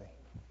that mercy.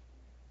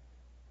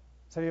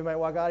 Some of you might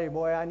walk out here,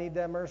 boy, I need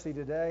that mercy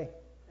today.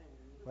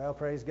 Well,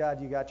 praise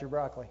God, you got your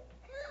broccoli.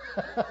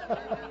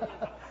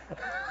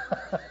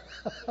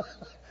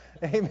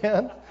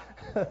 Amen.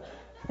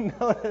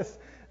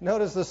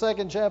 Notice the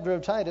second chapter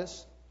of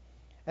Titus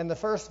and the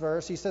first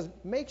verse. He says,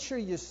 make sure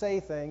you say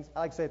things, I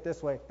like to say it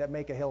this way, that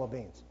make a hill of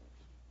beans.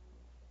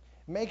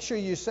 Make sure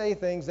you say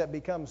things that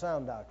become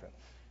sound doctrine.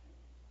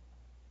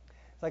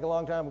 It's like a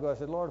long time ago, I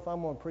said, Lord, if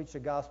I'm going to preach the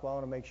gospel, I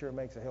want to make sure it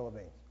makes a hill of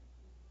beans.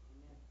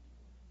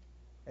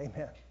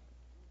 Amen.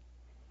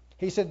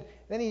 He said,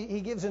 then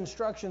he gives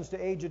instructions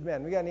to aged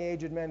men. We got any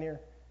aged men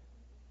here?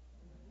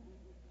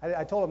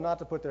 I told them not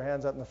to put their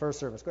hands up in the first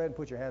service. Go ahead and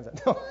put your hands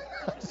up. No,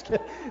 I'm just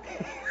kidding.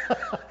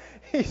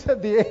 He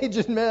said the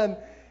aged men,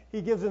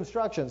 he gives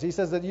instructions. He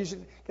says that you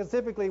should, because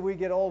typically we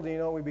get old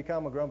and we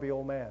become a grumpy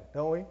old man,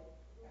 don't we?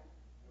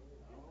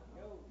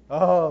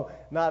 Oh,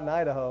 not in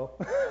Idaho.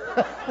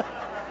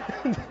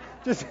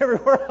 Just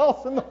everywhere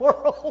else in the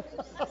world.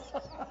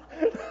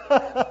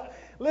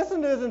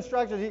 Listen to his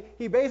instructions.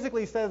 He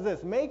basically says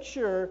this: make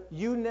sure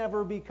you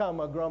never become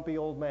a grumpy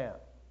old man.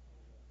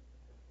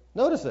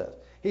 Notice this.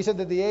 He said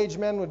that the aged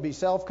men would be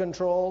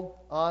self-controlled,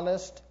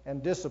 honest,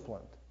 and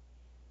disciplined.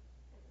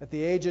 That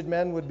the aged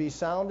men would be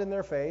sound in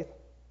their faith,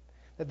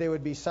 that they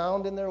would be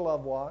sound in their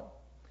love walk,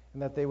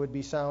 and that they would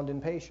be sound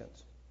in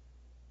patience.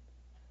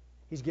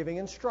 He's giving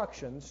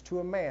instructions to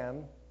a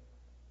man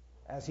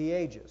as he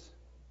ages.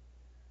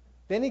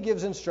 Then he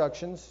gives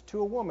instructions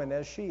to a woman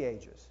as she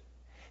ages.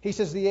 He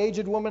says, the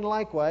aged woman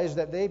likewise,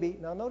 that they be,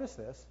 now notice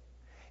this,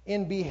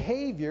 in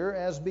behavior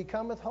as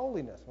becometh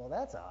holiness. Well,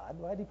 that's odd.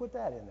 Why did he put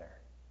that in there?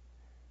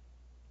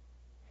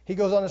 He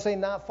goes on to say,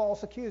 not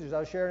false accusers. I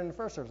was sharing in the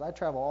first service. I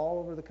travel all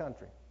over the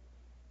country.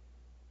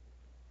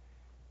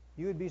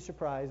 You would be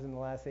surprised in the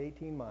last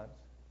 18 months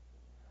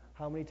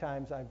how many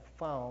times I've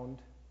found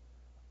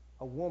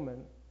a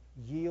woman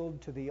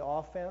yield to the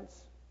offense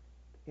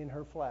in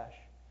her flesh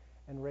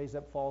and raise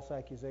up false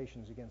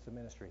accusations against the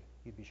ministry.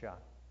 You'd be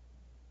shocked.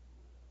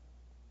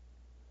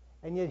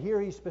 And yet here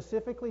he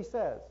specifically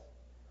says,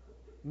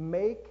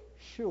 make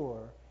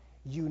sure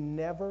you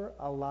never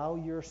allow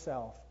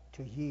yourself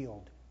to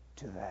yield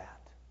to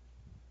that.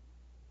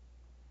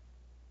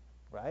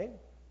 Right?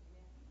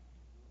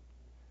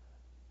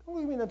 What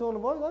do you mean I told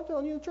him? I'm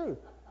telling you the truth.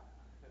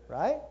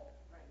 Right?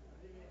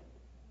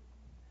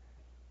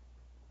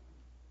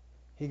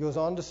 He goes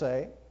on to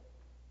say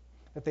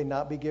that they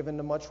not be given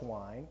to much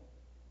wine,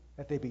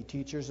 that they be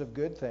teachers of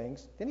good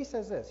things. Then he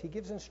says this. He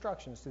gives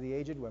instructions to the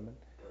aged women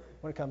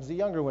when it comes to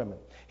younger women.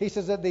 He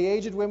says that the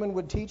aged women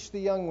would teach the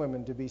young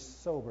women to be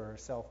sober or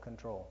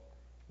self-control.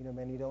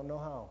 Many don't know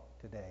how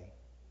today.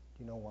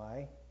 Do you know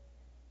why?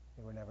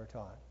 They were never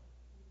taught.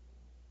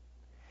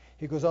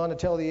 He goes on to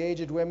tell the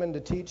aged women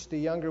to teach the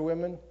younger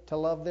women to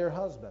love their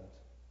husbands.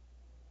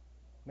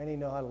 Many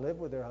know how to live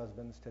with their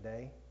husbands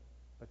today,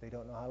 but they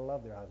don't know how to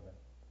love their husband.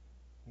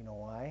 You know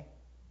why?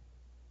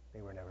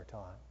 They were never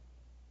taught.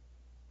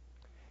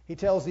 He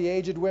tells the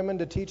aged women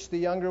to teach the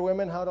younger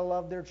women how to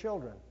love their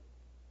children.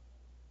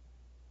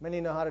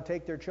 Many know how to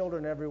take their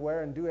children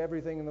everywhere and do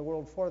everything in the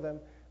world for them,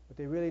 but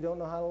they really don't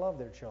know how to love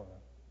their children.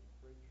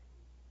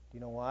 Do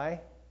you know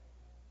why?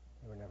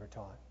 They were never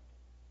taught.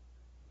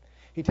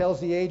 He tells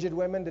the aged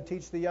women to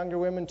teach the younger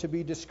women to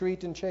be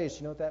discreet and chaste.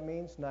 You know what that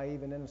means?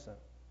 Naive and innocent.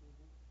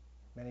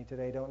 Many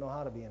today don't know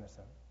how to be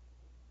innocent.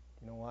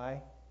 Do you know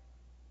why?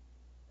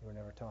 They were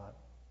never taught.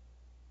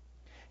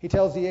 He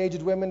tells the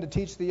aged women to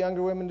teach the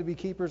younger women to be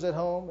keepers at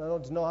home. In other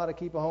words, know how to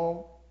keep a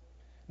home,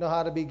 know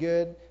how to be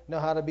good, know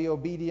how to be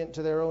obedient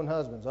to their own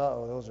husbands.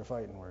 Uh-oh, those are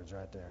fighting words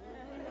right there.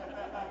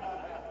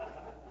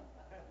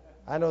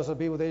 I know some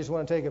people, they just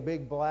want to take a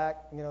big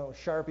black,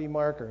 Sharpie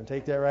marker and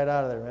take that right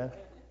out of there, man.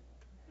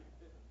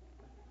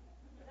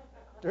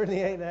 During the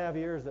 8.5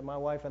 years that my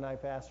wife and I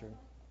pastored,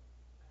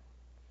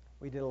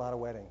 we did a lot of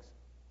weddings.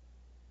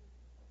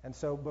 And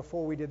so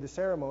before we did the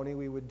ceremony,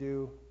 we would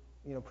do,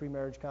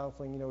 pre-marriage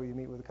counseling. You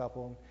meet with a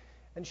couple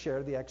and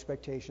share the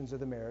expectations of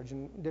the marriage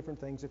and different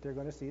things that they're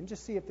going to see and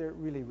just see if they're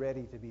really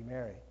ready to be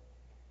married.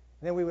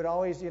 And then we would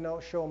always,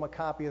 show them a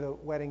copy of the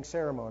wedding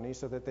ceremony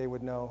so that they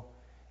would know,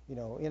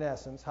 in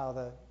essence, how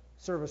the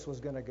service was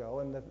going to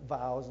go and the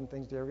vows and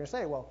things they were going to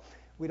say. Well,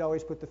 we'd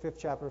always put the 5th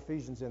chapter of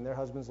Ephesians in there.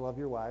 Husbands, love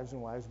your wives,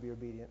 and wives, be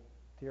obedient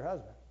to your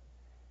husband.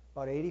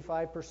 About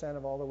 85%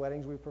 of all the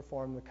weddings we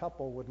performed, the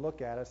couple would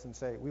look at us and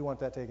say, we want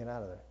that taken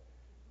out of there.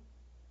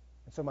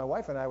 And so my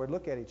wife and I would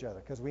look at each other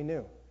because we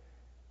knew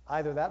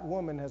either that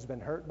woman has been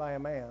hurt by a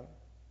man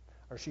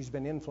or she's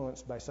been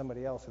influenced by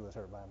somebody else who was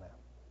hurt by a man.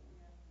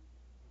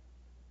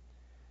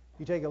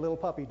 You take a little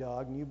puppy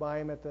dog and you buy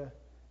him at the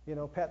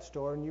pet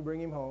store and you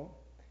bring him home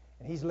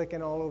and he's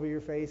licking all over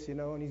your face,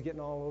 and he's getting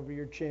all over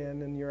your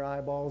chin and your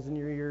eyeballs and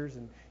your ears,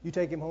 and you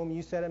take him home and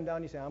you set him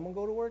down, you say, I'm going to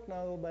go to work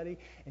now, little buddy,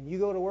 and you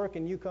go to work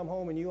and you come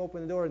home and you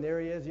open the door and there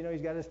he is,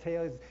 he's got his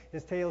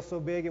tail's so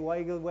big it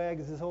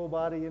wags his whole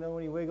body,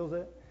 when he wiggles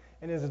it,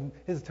 and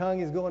his tongue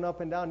is going up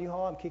and down, you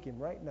haul him, kick him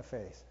right in the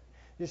face.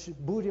 Just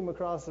boot him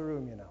across the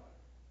room,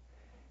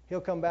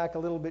 He'll come back a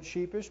little bit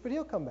sheepish, but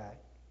he'll come back.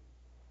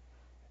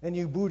 Then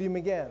you boot him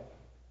again.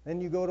 Then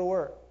you go to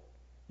work.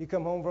 You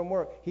come home from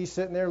work. He's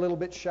sitting there a little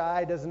bit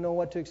shy, doesn't know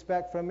what to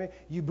expect from you.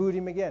 You boot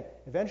him again.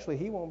 Eventually,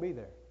 he won't be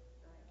there.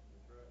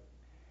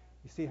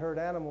 You see, herd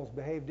animals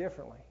behave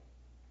differently.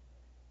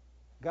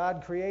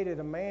 God created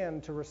a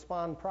man to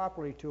respond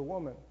properly to a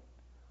woman.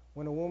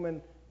 When a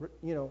woman,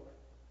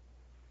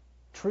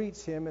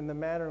 treats him in the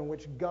manner in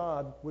which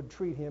God would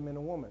treat him in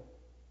a woman.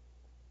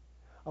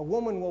 A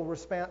woman will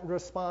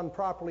respond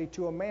properly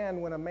to a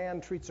man when a man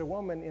treats a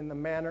woman in the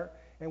manner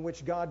in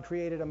which God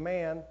created a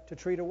man to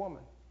treat a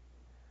woman.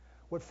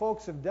 What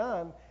folks have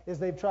done is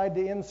they've tried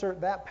to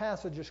insert that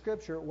passage of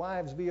Scripture,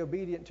 wives, be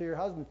obedient to your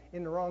husband,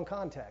 in the wrong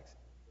context.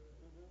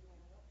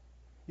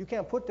 You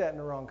can't put that in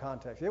the wrong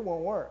context. It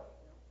won't work.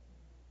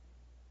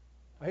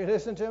 Are you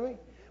listening to me?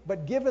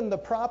 But given the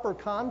proper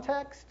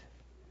context,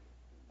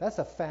 that's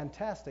a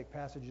fantastic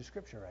passage of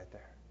Scripture right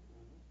there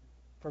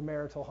for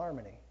marital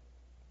harmony.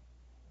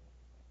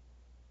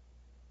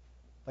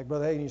 Like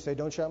Brother Hagin, you say,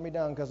 don't shut me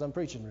down because I'm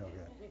preaching real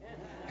good.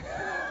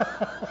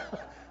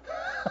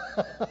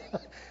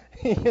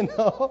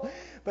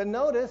 But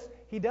notice,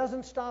 he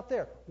doesn't stop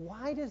there.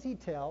 Why does he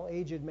tell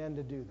aged men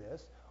to do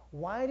this?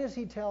 Why does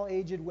he tell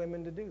aged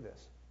women to do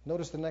this?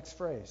 Notice the next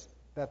phrase,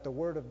 that the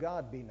word of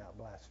God be not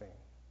blasphemed.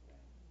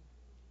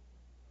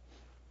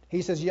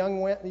 He says,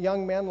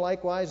 young men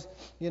likewise,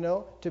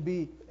 to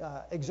be,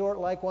 exhort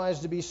likewise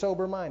to be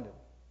sober-minded.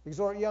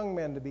 Exhort young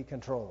men to be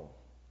controlled.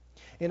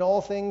 In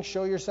all things,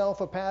 show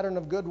yourself a pattern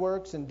of good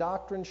works. In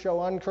doctrine, show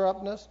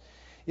uncorruptness,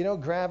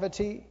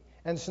 gravity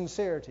and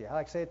sincerity. I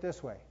like to say it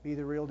this way, be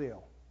the real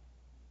deal.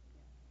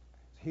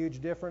 There's a huge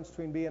difference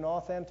between being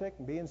authentic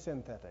and being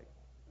synthetic.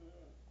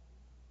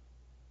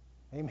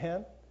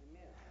 Amen?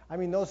 I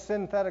mean, those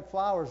synthetic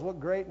flowers look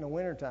great in the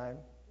wintertime.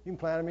 You can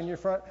plant them in your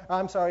front,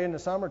 in the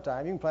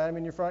summertime. You can plant them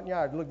in your front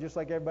yard. Look just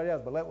like everybody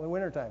else, but let the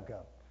wintertime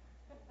come.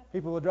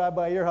 People will drive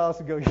by your house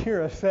and go,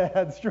 you're a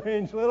sad,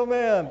 strange little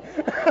man.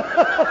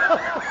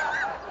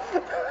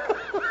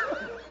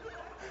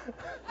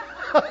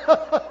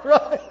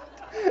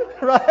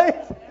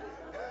 Right?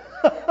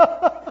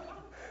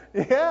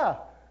 Yeah.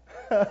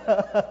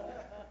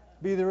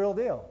 Be the real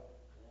deal.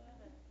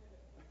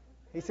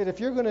 He said, if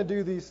you're going to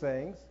do these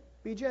things,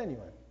 be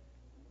genuine.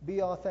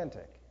 Be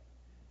authentic.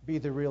 Be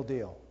the real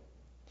deal.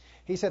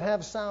 He said,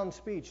 have sound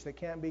speech that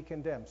can't be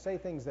condemned. Say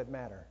things that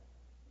matter.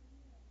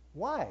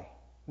 Why?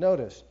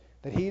 Notice,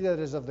 that he that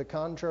is of the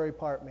contrary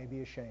part may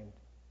be ashamed,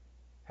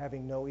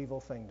 having no evil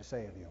thing to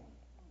say of you.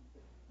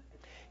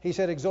 He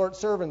said, exhort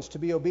servants to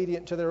be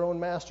obedient to their own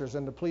masters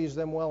and to please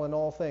them well in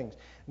all things,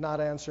 not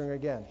answering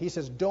again. He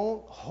says,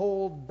 don't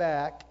hold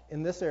back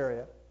in this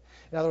area.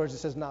 In other words, it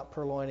says not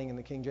purloining in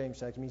the King James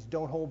text. It means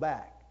don't hold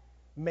back.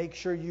 Make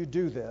sure you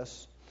do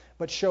this,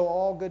 but show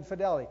all good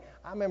fidelity.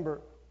 I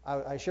remember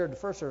I shared the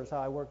first service how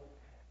I worked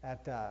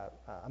at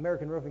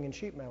American Roofing and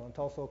Sheet Metal in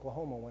Tulsa,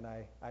 Oklahoma, when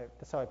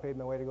that's how I paid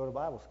my way to go to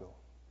Bible school.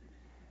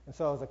 And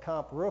so I was a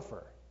comp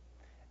roofer.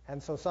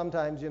 And so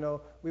sometimes,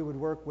 we would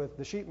work with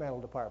the sheet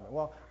metal department.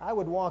 Well, I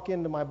would walk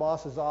into my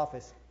boss's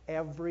office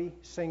every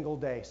single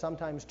day,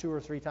 sometimes 2 or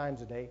 3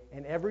 times a day,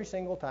 and every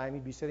single time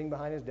he'd be sitting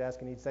behind his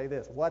desk and he'd say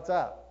this, what's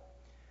up?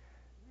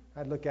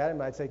 I'd look at him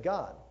and I'd say,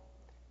 God,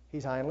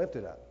 he's high and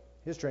lifted up.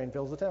 His train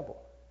fills the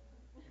temple.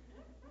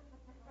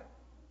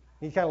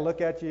 He'd kind of look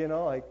at you,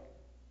 like,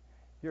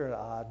 you're an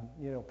odd,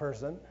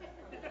 person.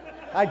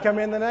 I'd come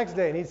in the next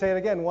day and he'd say it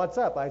again, what's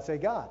up? I'd say,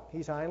 God,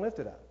 he's high and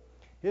lifted up.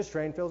 His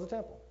train fills the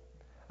temple.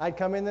 I'd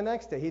come in the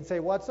next day. He'd say,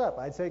 what's up?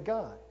 I'd say,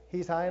 God,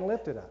 he's high and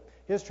lifted up.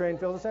 His train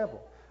fills the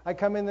temple. I'd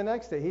come in the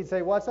next day. He'd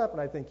say, what's up?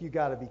 And I'd think, you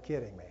got to be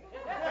kidding me.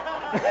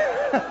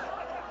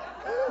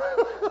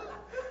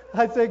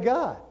 I'd say,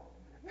 God,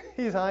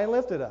 he's high and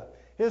lifted up.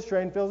 His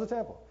train fills the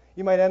temple.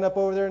 You might end up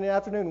over there in the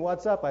afternoon.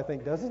 What's up? I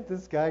think, doesn't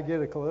this guy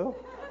get a clue?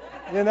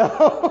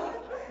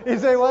 He'd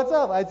say, what's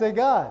up? I'd say,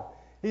 God,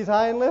 he's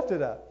high and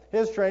lifted up.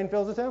 His train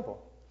fills the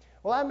temple.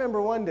 Well, I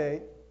remember one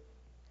day,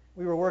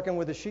 we were working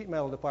with the sheet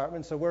metal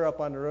department, so we're up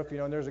on the roof,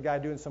 and there's a guy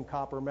doing some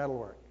copper metal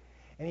work.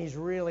 And he's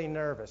really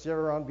nervous. You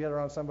ever get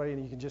around somebody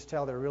and you can just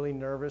tell they're really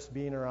nervous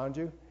being around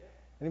you?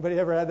 Anybody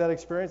ever had that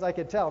experience? I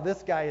could tell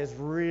this guy is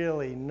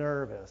really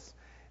nervous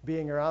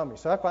being around me.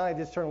 So I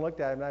finally just turned and looked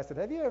at him, and I said,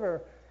 have you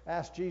ever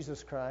asked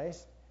Jesus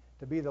Christ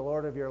to be the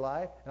Lord of your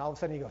life? And all of a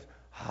sudden he goes,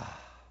 ah.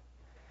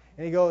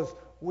 And he goes,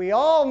 we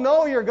all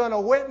know you're going to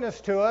witness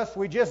to us.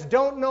 We just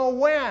don't know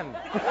when.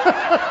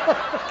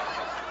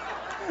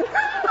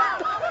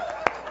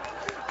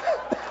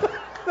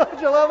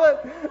 Don't you love it?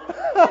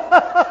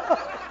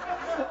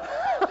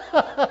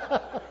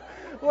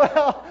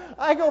 Well,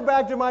 I go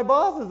back to my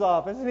boss's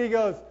office, and he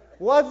goes,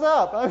 what's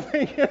up? I'm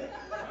thinking,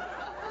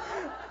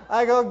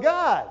 I go,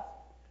 God,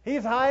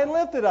 he's high and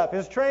lifted up.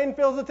 His train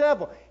fills the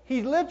temple.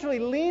 He literally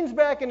leans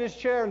back in his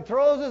chair and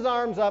throws his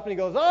arms up, and he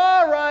goes,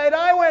 all right,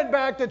 I went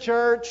back to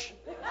church.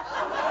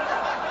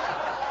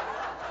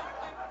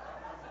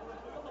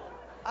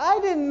 I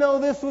didn't know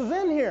this was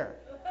in here.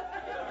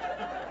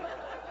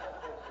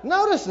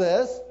 Notice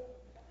this.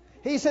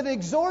 He said,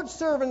 exhort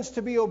servants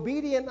to be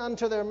obedient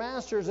unto their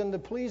masters and to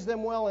please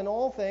them well in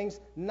all things,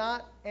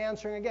 not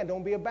answering again.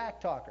 Don't be a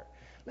backtalker.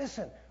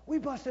 Listen, we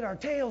busted our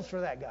tails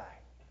for that guy.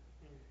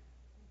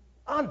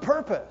 On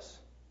purpose.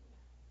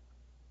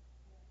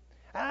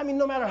 And I mean,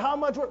 no matter how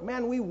much work,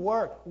 man, we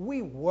worked.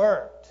 We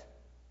worked.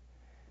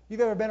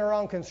 You've ever been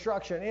around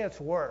construction, it's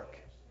work.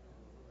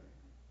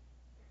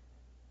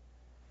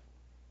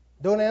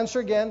 Don't answer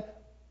again.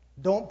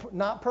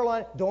 Not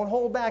purloin. Don't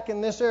hold back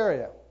in this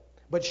area.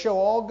 but show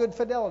all good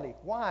fidelity.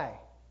 Why?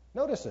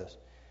 Notice this.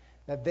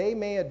 That they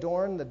may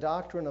adorn the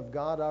doctrine of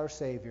God our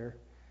Savior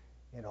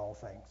in all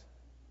things.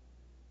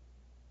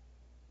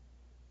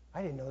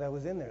 I didn't know that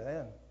was in there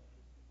then.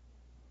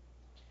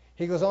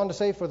 He goes on to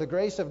say, for the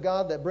grace of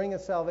God that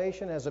bringeth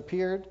salvation has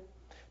appeared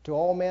to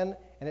all men,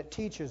 and it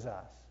teaches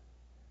us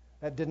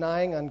that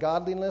denying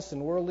ungodliness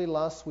and worldly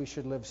lusts, we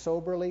should live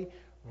soberly,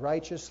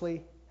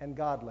 righteously, and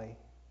godly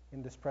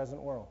in this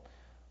present world.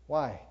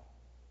 Why?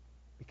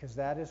 Because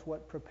that is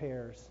what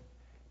prepares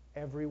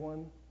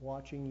everyone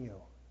watching you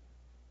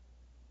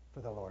for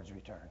the Lord's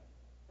return.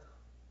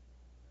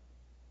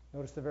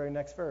 Notice the very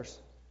next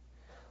verse.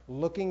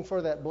 Looking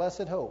for that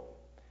blessed hope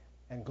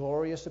and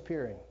glorious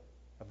appearing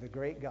of the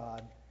great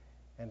God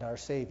and our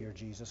Savior,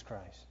 Jesus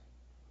Christ,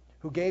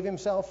 who gave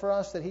himself for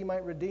us that he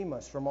might redeem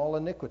us from all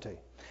iniquity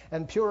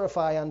and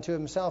purify unto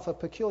himself a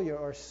peculiar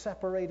or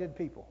separated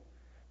people.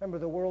 Remember,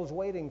 the world's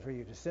waiting for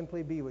you to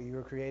simply be what you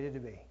were created to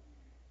be,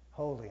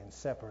 holy and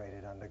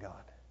separated unto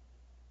God.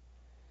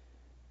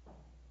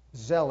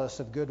 Zealous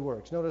of good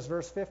works. Notice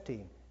verse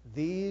 15.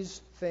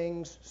 These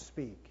things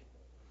speak.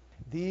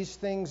 These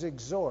things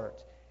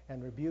exhort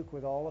and rebuke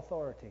with all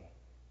authority.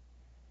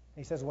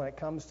 He says, when it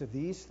comes to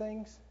these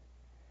things,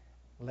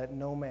 let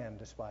no man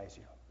despise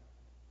you.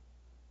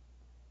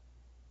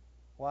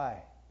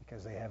 Why?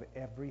 Because they have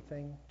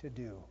everything to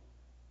do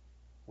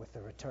with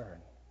the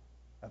return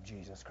of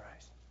Jesus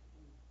Christ.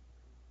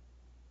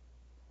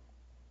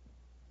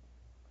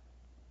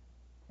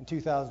 In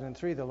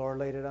 2003, the Lord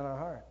laid it on our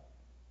heart.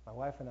 My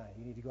wife and I,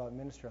 you need to go out and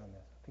minister on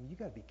this. I think, you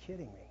got to be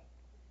kidding me.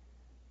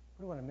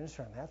 What do I want to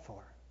minister on that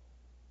for?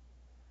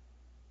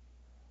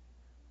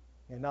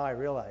 And now I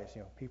realize,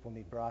 people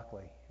need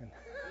broccoli and,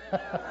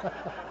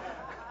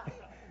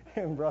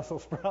 and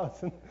Brussels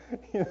sprouts and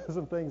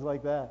some things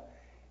like that.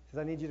 He says,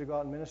 I need you to go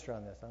out and minister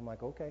on this. I'm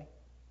like, okay.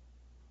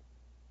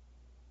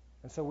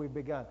 And so we've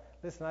begun.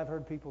 Listen, I've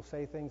heard people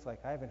say things like,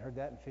 I haven't heard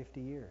that in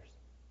 50 years.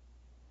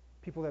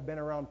 People that have been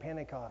around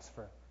Pentecost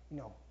for,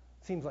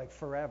 seems like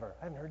forever.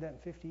 I haven't heard that in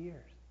 50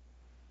 years.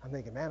 I'm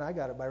thinking, man, I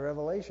got it by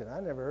revelation. I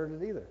never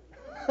heard it either.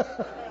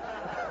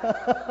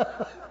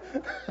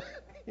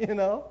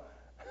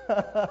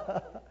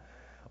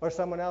 Or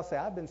someone else say,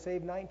 I've been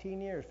saved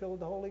 19 years, filled with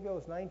the Holy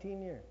Ghost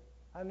 19 years.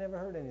 I've never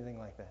heard anything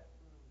like that.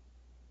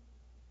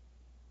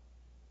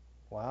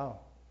 Wow.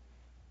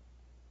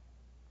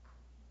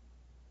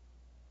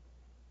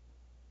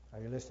 Are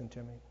you listening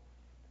to me?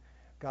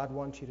 God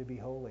wants you to be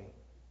holy.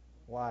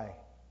 Why?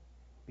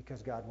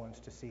 Because God wants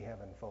to see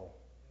heaven full.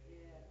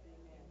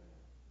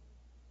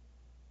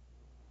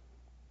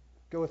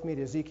 Go with me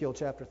to Ezekiel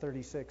chapter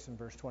 36 and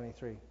verse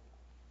 23.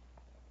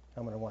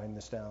 I'm going to wind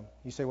this down.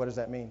 You say, what does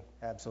that mean?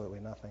 Absolutely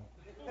nothing.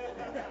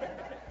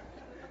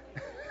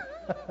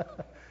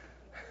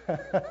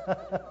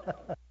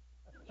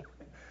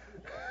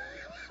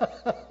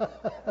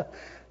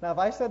 Now, if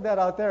I said that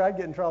out there, I'd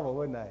get in trouble,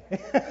 wouldn't I?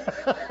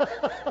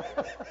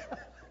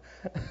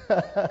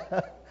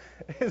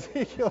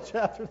 Ezekiel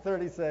chapter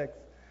 36.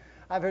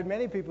 I've heard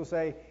many people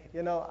say,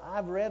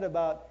 I've read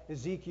about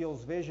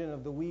Ezekiel's vision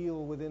of the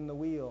wheel within the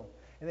wheel.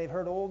 And they've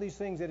heard all these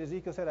things that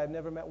Ezekiel said. I've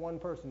never met one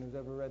person who's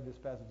ever read this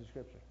passage of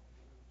Scripture.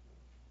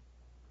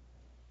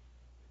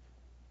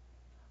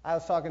 I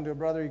was talking to a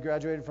brother. He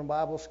graduated from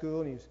Bible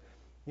school, and he's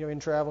in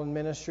traveling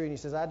ministry. And he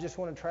says, I just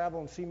want to travel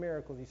and see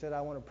miracles. He said,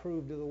 I want to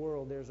prove to the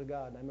world there's a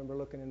God. And I remember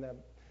looking in that,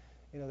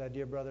 that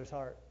dear brother's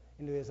heart,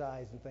 into his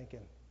eyes and thinking,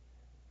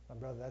 my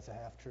brother, that's a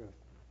half-truth.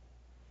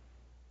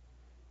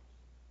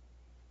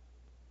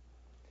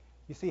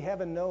 You see,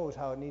 heaven knows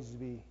how it needs to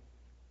be.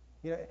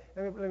 Let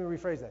me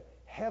rephrase that.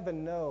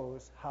 Heaven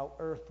knows how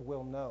earth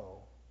will know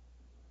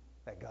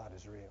that God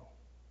is real.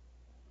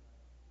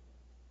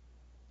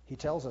 He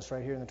tells us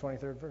right here in the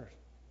 23rd verse.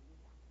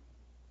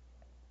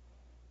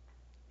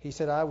 He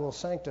said, I will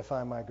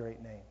sanctify my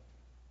great name.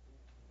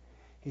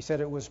 He said,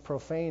 it was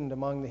profaned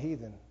among the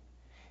heathen.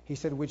 He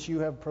said, which you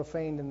have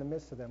profaned in the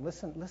midst of them.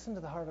 Listen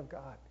to the heart of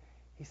God.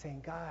 He's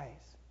saying,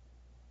 guys,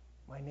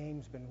 my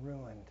name's been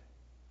ruined,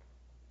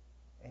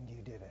 and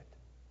you did it.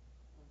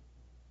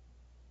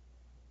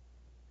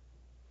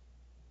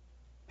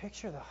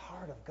 Picture the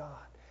heart of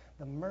God,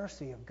 the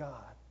mercy of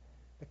God,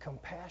 the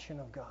compassion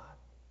of God.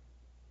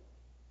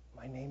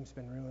 My name's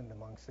been ruined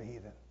amongst the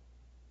heathen,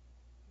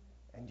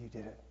 and you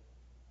did it.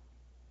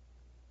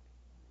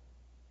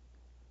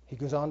 He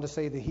goes on to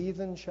say, the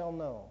heathen shall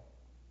know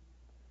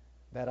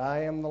that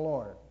I am the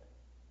Lord,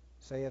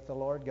 saith the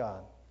Lord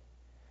God,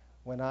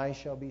 when I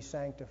shall be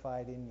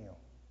sanctified in you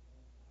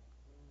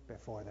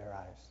before their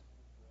eyes.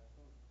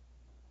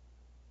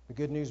 The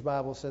Good News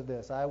Bible said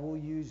this, I will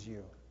use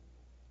you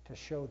to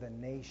show the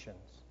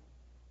nations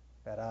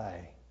that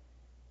I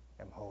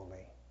am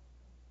holy.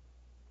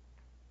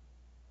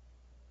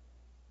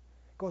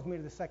 Go with me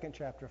to the second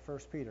chapter of 1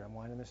 Peter. I'm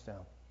winding this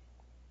down.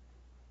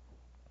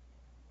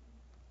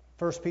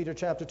 1 Peter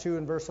chapter 2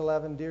 and verse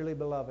 11, dearly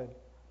beloved.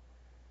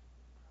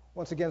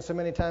 Once again, so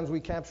many times we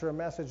capture a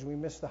message and we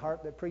miss the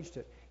heart that preached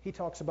it. He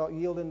talks about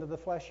yielding to the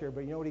flesh here,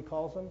 but you know what he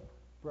calls them?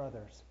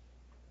 Brothers.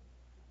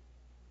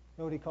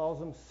 You know what he calls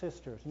them?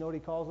 Sisters. You know what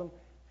he calls them?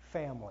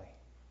 Family.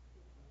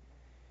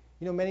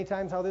 You know many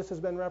times how this has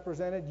been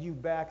represented? You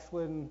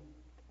backslidden,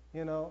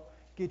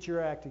 get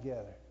your act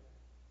together.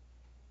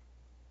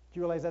 Do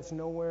you realize that's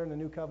nowhere in the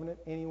New Covenant,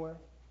 anywhere?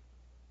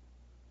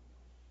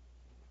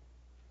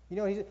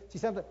 See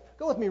something?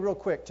 Go with me real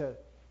quick to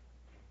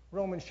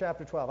Romans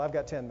chapter 12. I've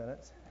got 10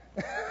 minutes.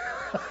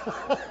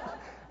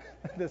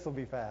 This will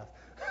be fast.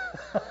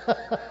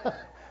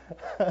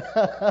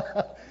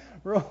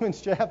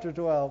 Romans chapter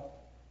 12.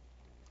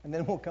 And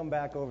then we'll come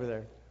back over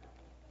there.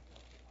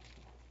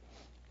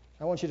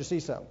 I want you to see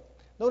something.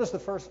 Notice the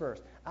first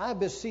verse. I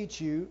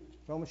beseech you,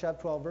 Romans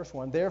chapter 12, verse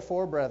 1,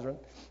 therefore, brethren,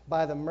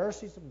 by the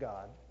mercies of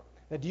God,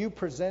 that you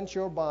present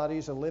your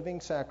bodies a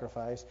living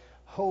sacrifice,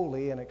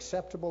 holy and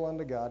acceptable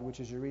unto God, which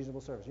is your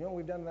reasonable service. You know what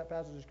we've done in that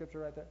passage of Scripture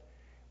right there?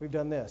 We've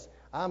done this.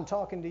 I'm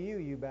talking to you,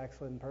 you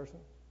backslidden person,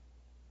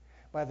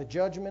 by the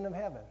judgment of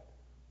heaven,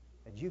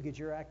 that you get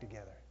your act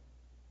together.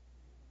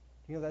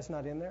 You know that's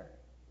not in there?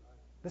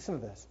 Listen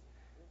to this.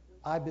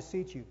 I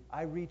beseech you.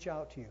 I reach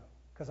out to you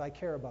because I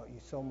care about you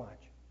so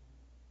much.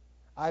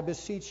 I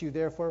beseech you,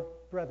 therefore,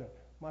 brethren,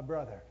 my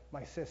brother,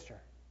 my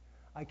sister,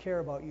 I care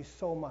about you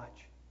so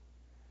much.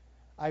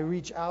 I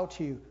reach out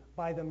to you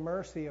by the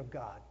mercy of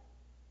God.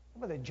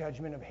 Not by the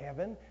judgment of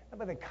heaven, not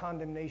by the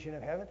condemnation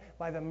of heaven,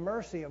 by the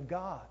mercy of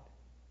God.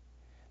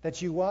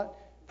 That you what?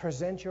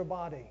 Present your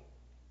body,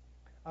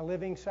 a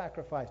living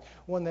sacrifice,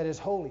 one that is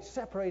holy,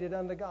 separated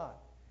unto God.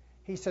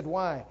 He said,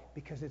 why?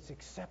 Because it's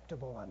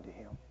acceptable unto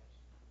Him.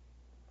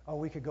 Oh,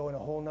 we could go in a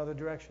whole other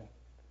direction.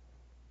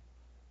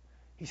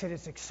 He said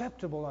it's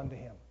acceptable unto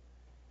Him.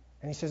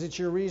 And He says it's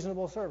your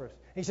reasonable service.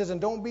 He says,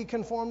 and don't be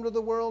conformed to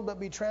the world,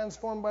 but be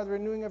transformed by the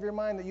renewing of your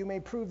mind, that you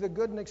may prove the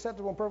good and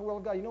acceptable and perfect will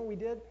of God. You know what we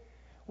did?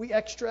 We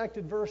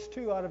extracted verse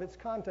 2 out of its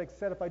context,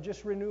 said if I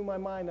just renew my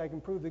mind, I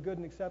can prove the good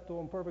and acceptable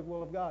and perfect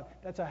will of God.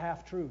 That's a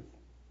half-truth.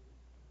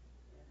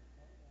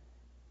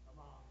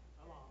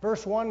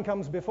 Verse 1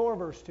 comes before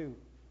verse 2.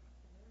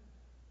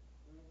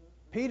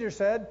 Peter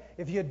said,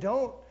 if you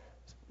don't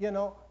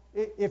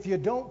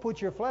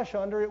put your flesh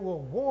under, it will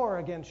war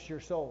against your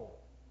soul.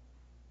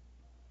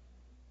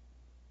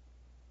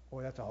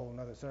 Boy, that's a whole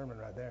other sermon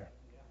right there.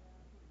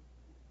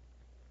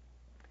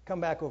 Come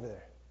back over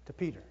there to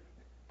Peter.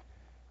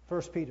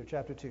 1 Peter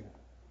chapter 2.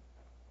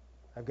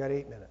 I've got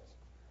 8 minutes.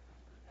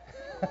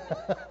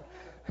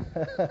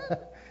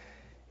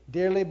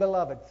 Dearly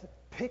beloved,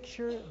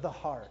 picture the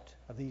heart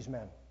of these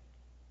men.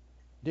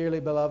 Dearly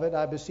beloved,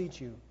 I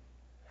beseech you,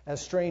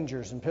 as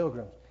strangers and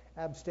pilgrims,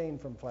 abstain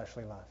from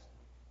fleshly lusts,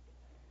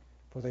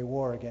 for they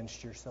war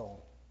against your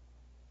soul.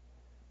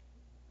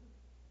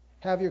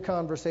 Have your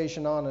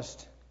conversation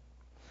honest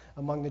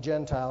among the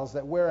Gentiles,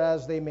 that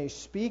whereas they may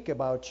speak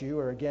about you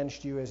or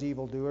against you as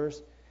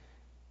evildoers,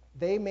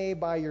 they may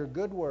by your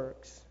good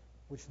works,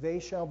 which they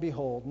shall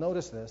behold,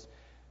 notice this,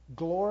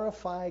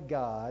 glorify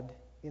God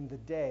in the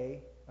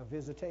day of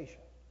visitation.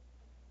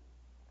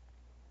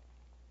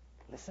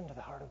 Listen to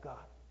the heart of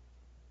God.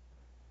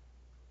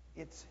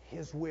 It's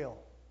His will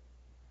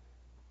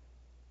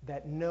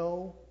that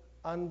no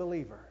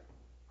unbeliever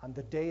on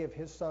the day of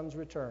His Son's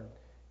return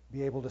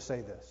be able to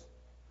say this.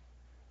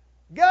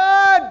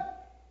 God,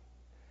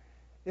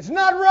 it's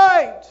not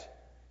right.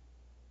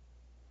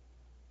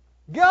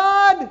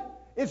 God,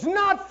 it's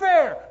not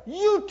fair.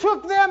 You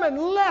took them and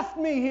left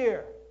me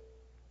here.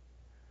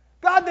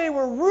 God, they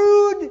were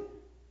rude.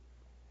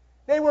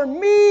 They were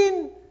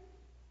mean.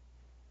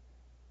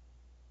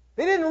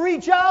 They didn't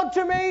reach out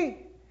to me.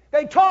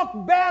 They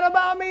talked bad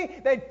about me.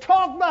 They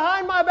talked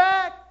behind my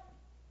back.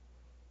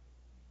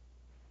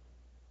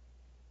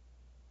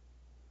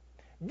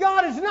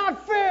 God is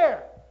not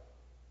fair.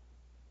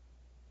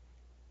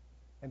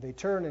 And they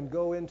turn and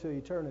go into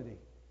eternity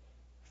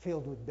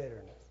filled with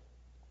bitterness.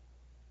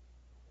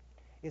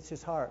 It's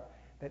His heart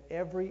that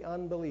every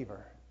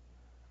unbeliever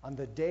on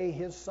the day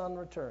His Son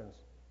returns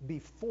be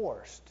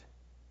forced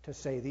to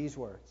say these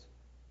words.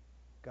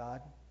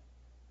 God,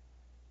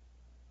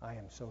 I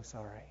am so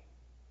sorry.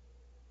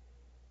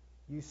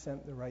 You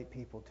sent the right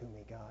people to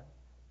me, God,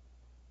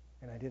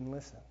 and I didn't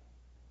listen.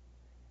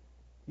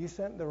 You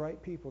sent the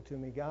right people to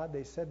me, God.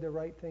 They said the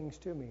right things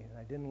to me, and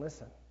I didn't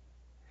listen.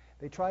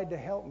 They tried to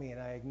help me,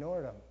 and I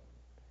ignored them.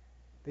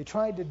 They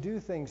tried to do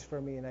things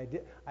for me, and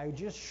I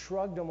just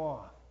shrugged them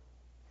off.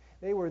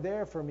 They were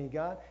there for me,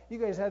 God. You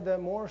guys had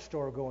that Moore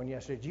store going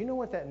yesterday. Do you know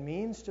what that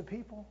means to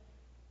people?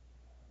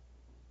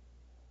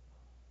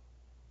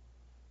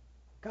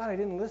 God, I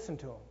didn't listen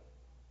to them.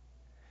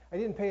 I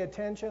didn't pay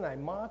attention. I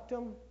mocked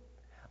them.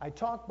 I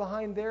talked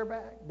behind their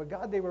back. But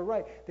God, they were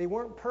right. They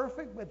weren't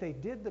perfect, but they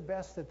did the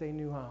best that they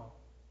knew how.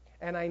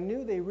 And I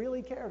knew they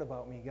really cared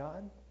about me,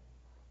 God.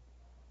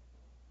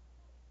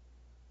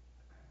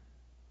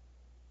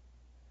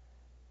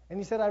 And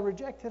He said, I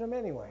rejected them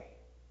anyway.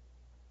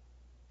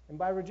 And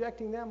by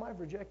rejecting them, I've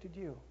rejected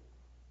you.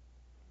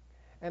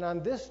 And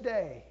on this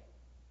day,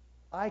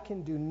 I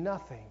can do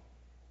nothing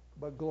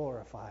but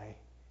glorify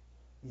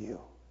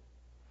you.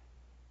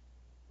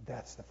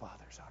 That's the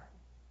Father's heart.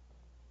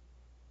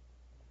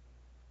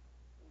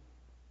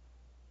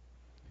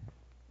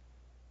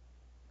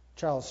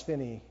 Charles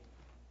Finney,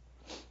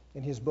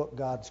 in his book,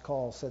 God's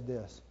Call, said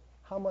this: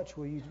 how much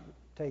will you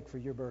take for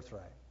your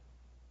birthright?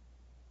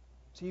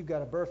 So you've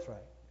got a birthright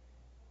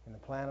in the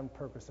plan and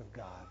purpose of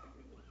God.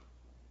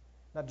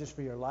 Not just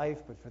for your life,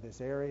 but for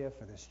this area,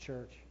 for this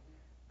church,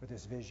 for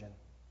this vision.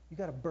 You've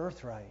got a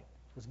birthright.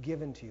 It was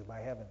given to you by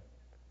heaven.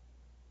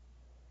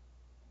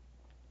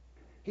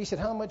 He said,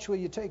 how much will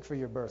you take for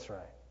your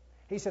birthright?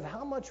 He said,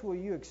 how much will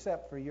you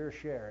accept for your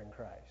share in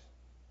Christ?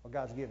 What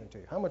God's given to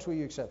you. How much will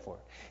you accept for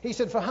it? He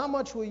said, for how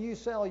much will you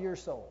sell your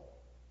soul?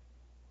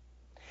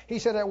 He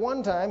said, at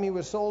one time he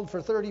was sold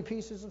for 30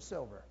 pieces of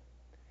silver.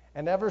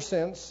 And ever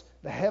since,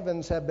 the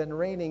heavens have been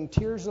raining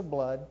tears of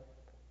blood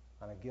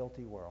on a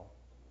guilty world.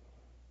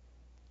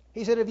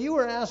 He said, if you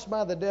were asked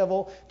by the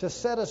devil to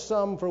set a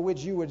sum for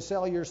which you would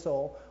sell your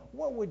soul,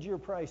 what would your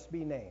price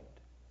be named?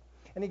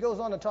 And he goes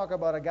on to talk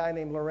about a guy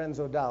named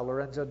Lorenzo Dow.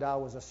 Lorenzo Dow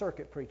was a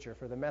circuit preacher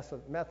for the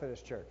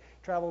Methodist Church.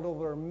 Traveled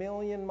over 1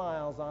 million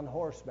miles on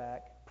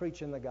horseback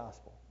preaching the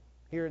gospel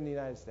here in the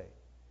United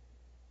States.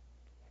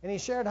 And he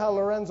shared how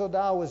Lorenzo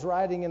Dow was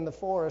riding in the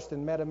forest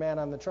and met a man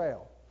on the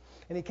trail.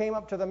 And he came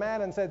up to the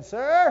man and said,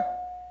 sir,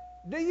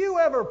 do you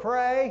ever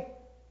pray?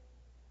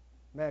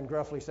 The man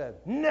gruffly said,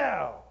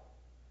 no.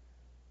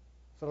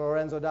 So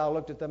Lorenzo Dow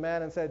looked at the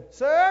man and said,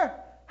 sir,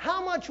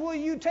 how much will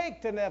you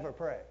take to never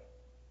pray?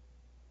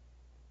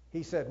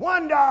 He said,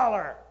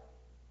 $1.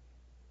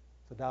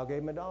 So Dow gave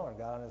him $1,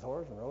 got on his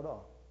horse and rode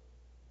off.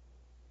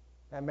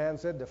 That man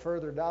said the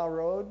further Dow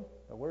rode,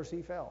 the worse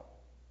he felt.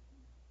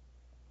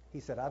 He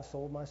said, I've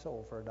sold my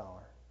soul for $1.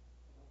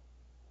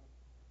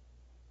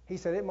 He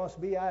said, it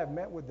must be I have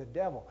met with the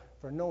devil,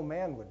 for no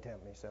man would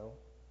tempt me so.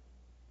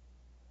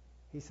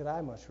 He said,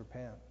 I must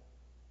repent.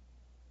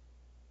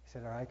 He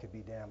said, or I could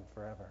be damned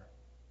forever.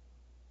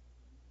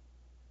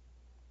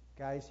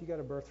 Guys, you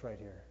got a birthright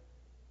here.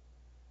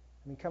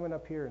 I mean, coming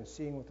up here and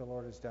seeing what the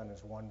Lord has done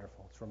is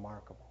wonderful. It's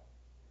remarkable.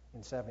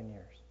 In 7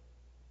 years.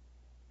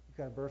 You've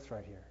got a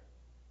birthright here.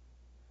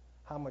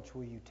 How much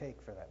will you take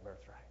for that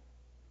birthright?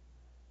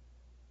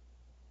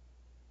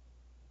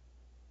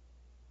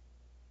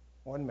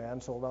 One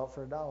man sold out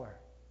for $1.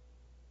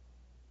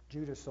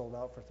 Judas sold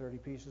out for 30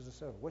 pieces of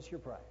silver. What's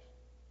your price?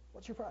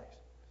 What's your price?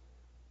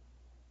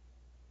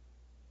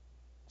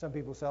 Some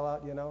people sell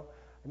out, you know.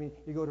 I mean,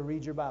 you go to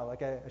read your Bible.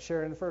 Like I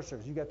shared in the first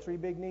service, you got 3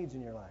 big needs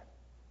in your life.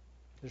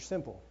 They're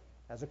simple.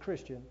 As a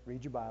Christian,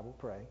 read your Bible,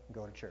 pray, and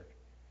go to church.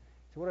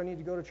 So what do I need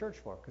to go to church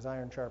for? Because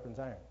iron sharpens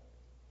iron.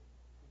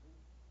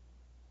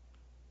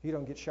 You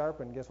don't get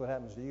sharpened, guess what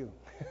happens to you?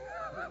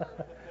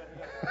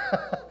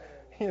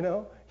 You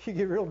know, you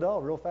get real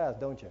dull real fast,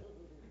 don't you?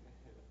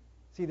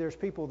 See, there's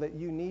people that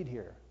you need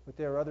here, but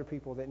there are other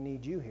people that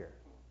need you here.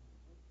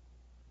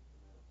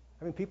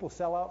 I mean, people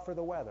sell out for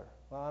the weather.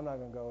 Well, I'm not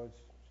going to go.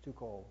 It's too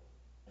cold.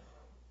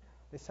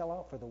 They sell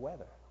out for the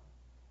weather.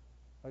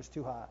 Oh, it's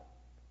too hot.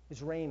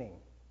 It's raining.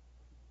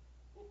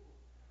 Well,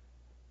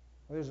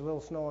 there's a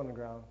little snow on the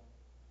ground.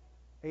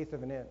 1/8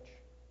 of an inch.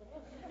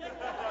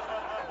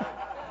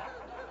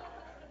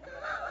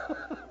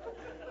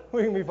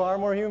 We can be far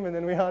more human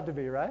than we ought to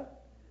be, right?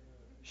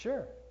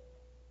 Sure.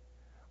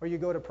 Or you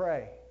go to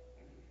pray.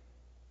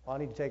 Well, I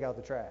need to take out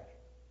the trash.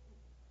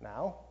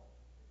 Now?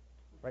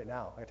 Right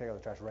now. I can take out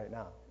the trash right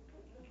now.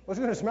 Well, it's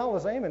going to smell the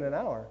same in an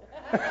hour.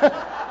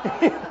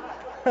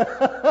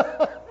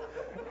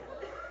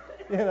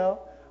 You know?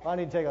 Well, I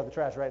need to take out the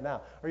trash right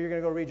now. Or you're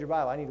going to go read your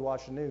Bible. I need to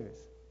watch the news.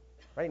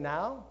 Right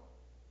now?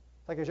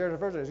 Like I shared in the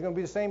first day, it's going to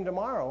be the same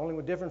tomorrow, only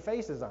with different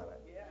faces on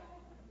it. Yeah.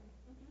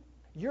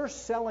 You're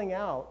selling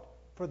out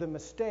for the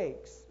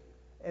mistakes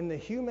and the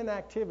human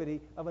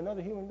activity of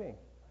another human being.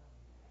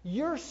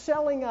 You're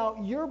selling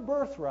out your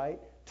birthright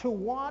to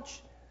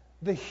watch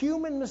the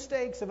human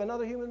mistakes of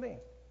another human being.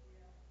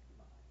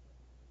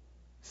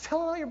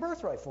 Selling out your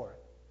birthright for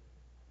it.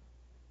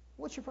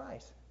 What's your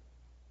price?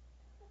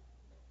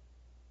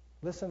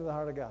 Listen to the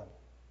heart of God.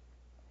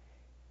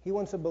 He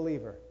wants a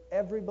believer,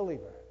 every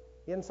believer,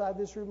 inside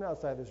this room and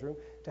outside this room,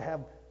 to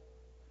have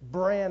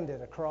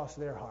branded across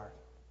their heart,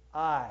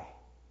 I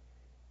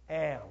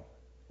am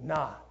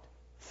not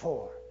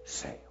for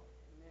sale.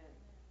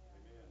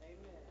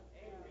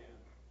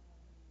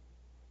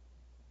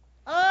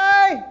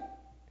 I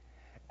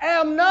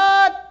am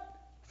not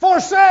for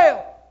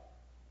sale.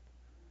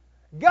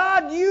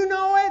 God, you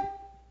know it.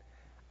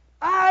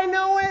 I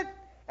know it.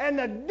 And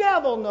the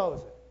devil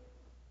knows it.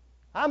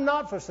 I'm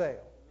not for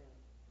sale.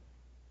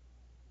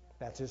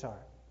 That's his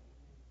heart.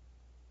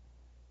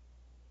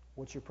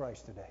 What's your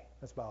price today?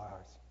 Let's bow our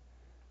hearts.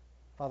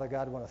 Father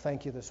God, I want to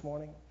thank you this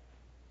morning.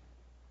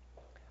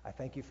 I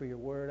thank you for your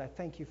word. I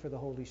thank you for the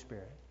Holy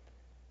Spirit.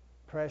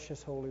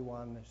 Precious Holy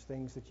One, there's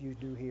things that you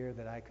do here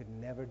that I could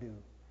never do.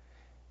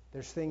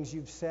 There's things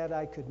you've said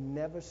I could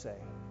never say.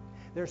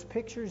 There's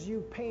pictures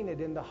you've painted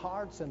in the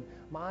hearts and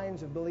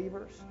minds of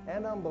believers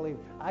and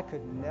unbelievers I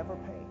could never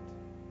paint.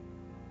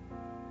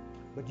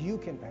 But you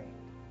can paint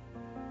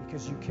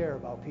because you care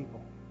about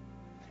people.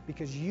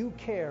 Because you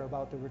care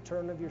about the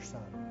return of your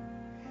Son.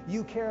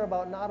 You care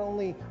about not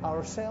only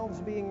ourselves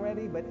being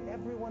ready, but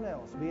everyone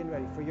else being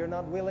ready. For you're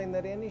not willing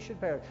that any should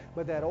perish,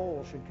 but that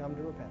all should come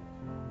to repentance.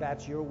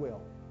 That's your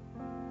will.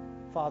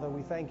 Father,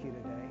 we thank you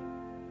today.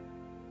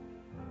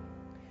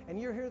 And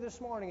you're here this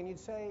morning and you'd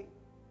say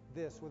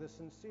this with a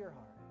sincere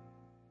heart.